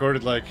 I've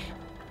recorded like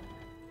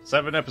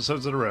 7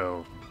 episodes in a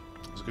row.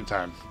 It was a good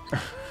time.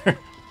 So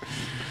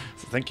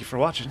thank you for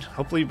watching.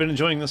 Hopefully you've been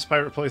enjoying this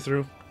pirate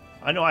playthrough.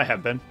 I know I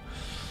have been.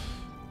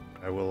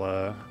 I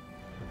will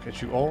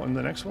catch you all in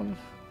the next one.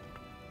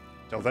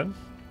 Till then,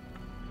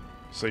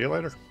 see you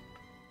later.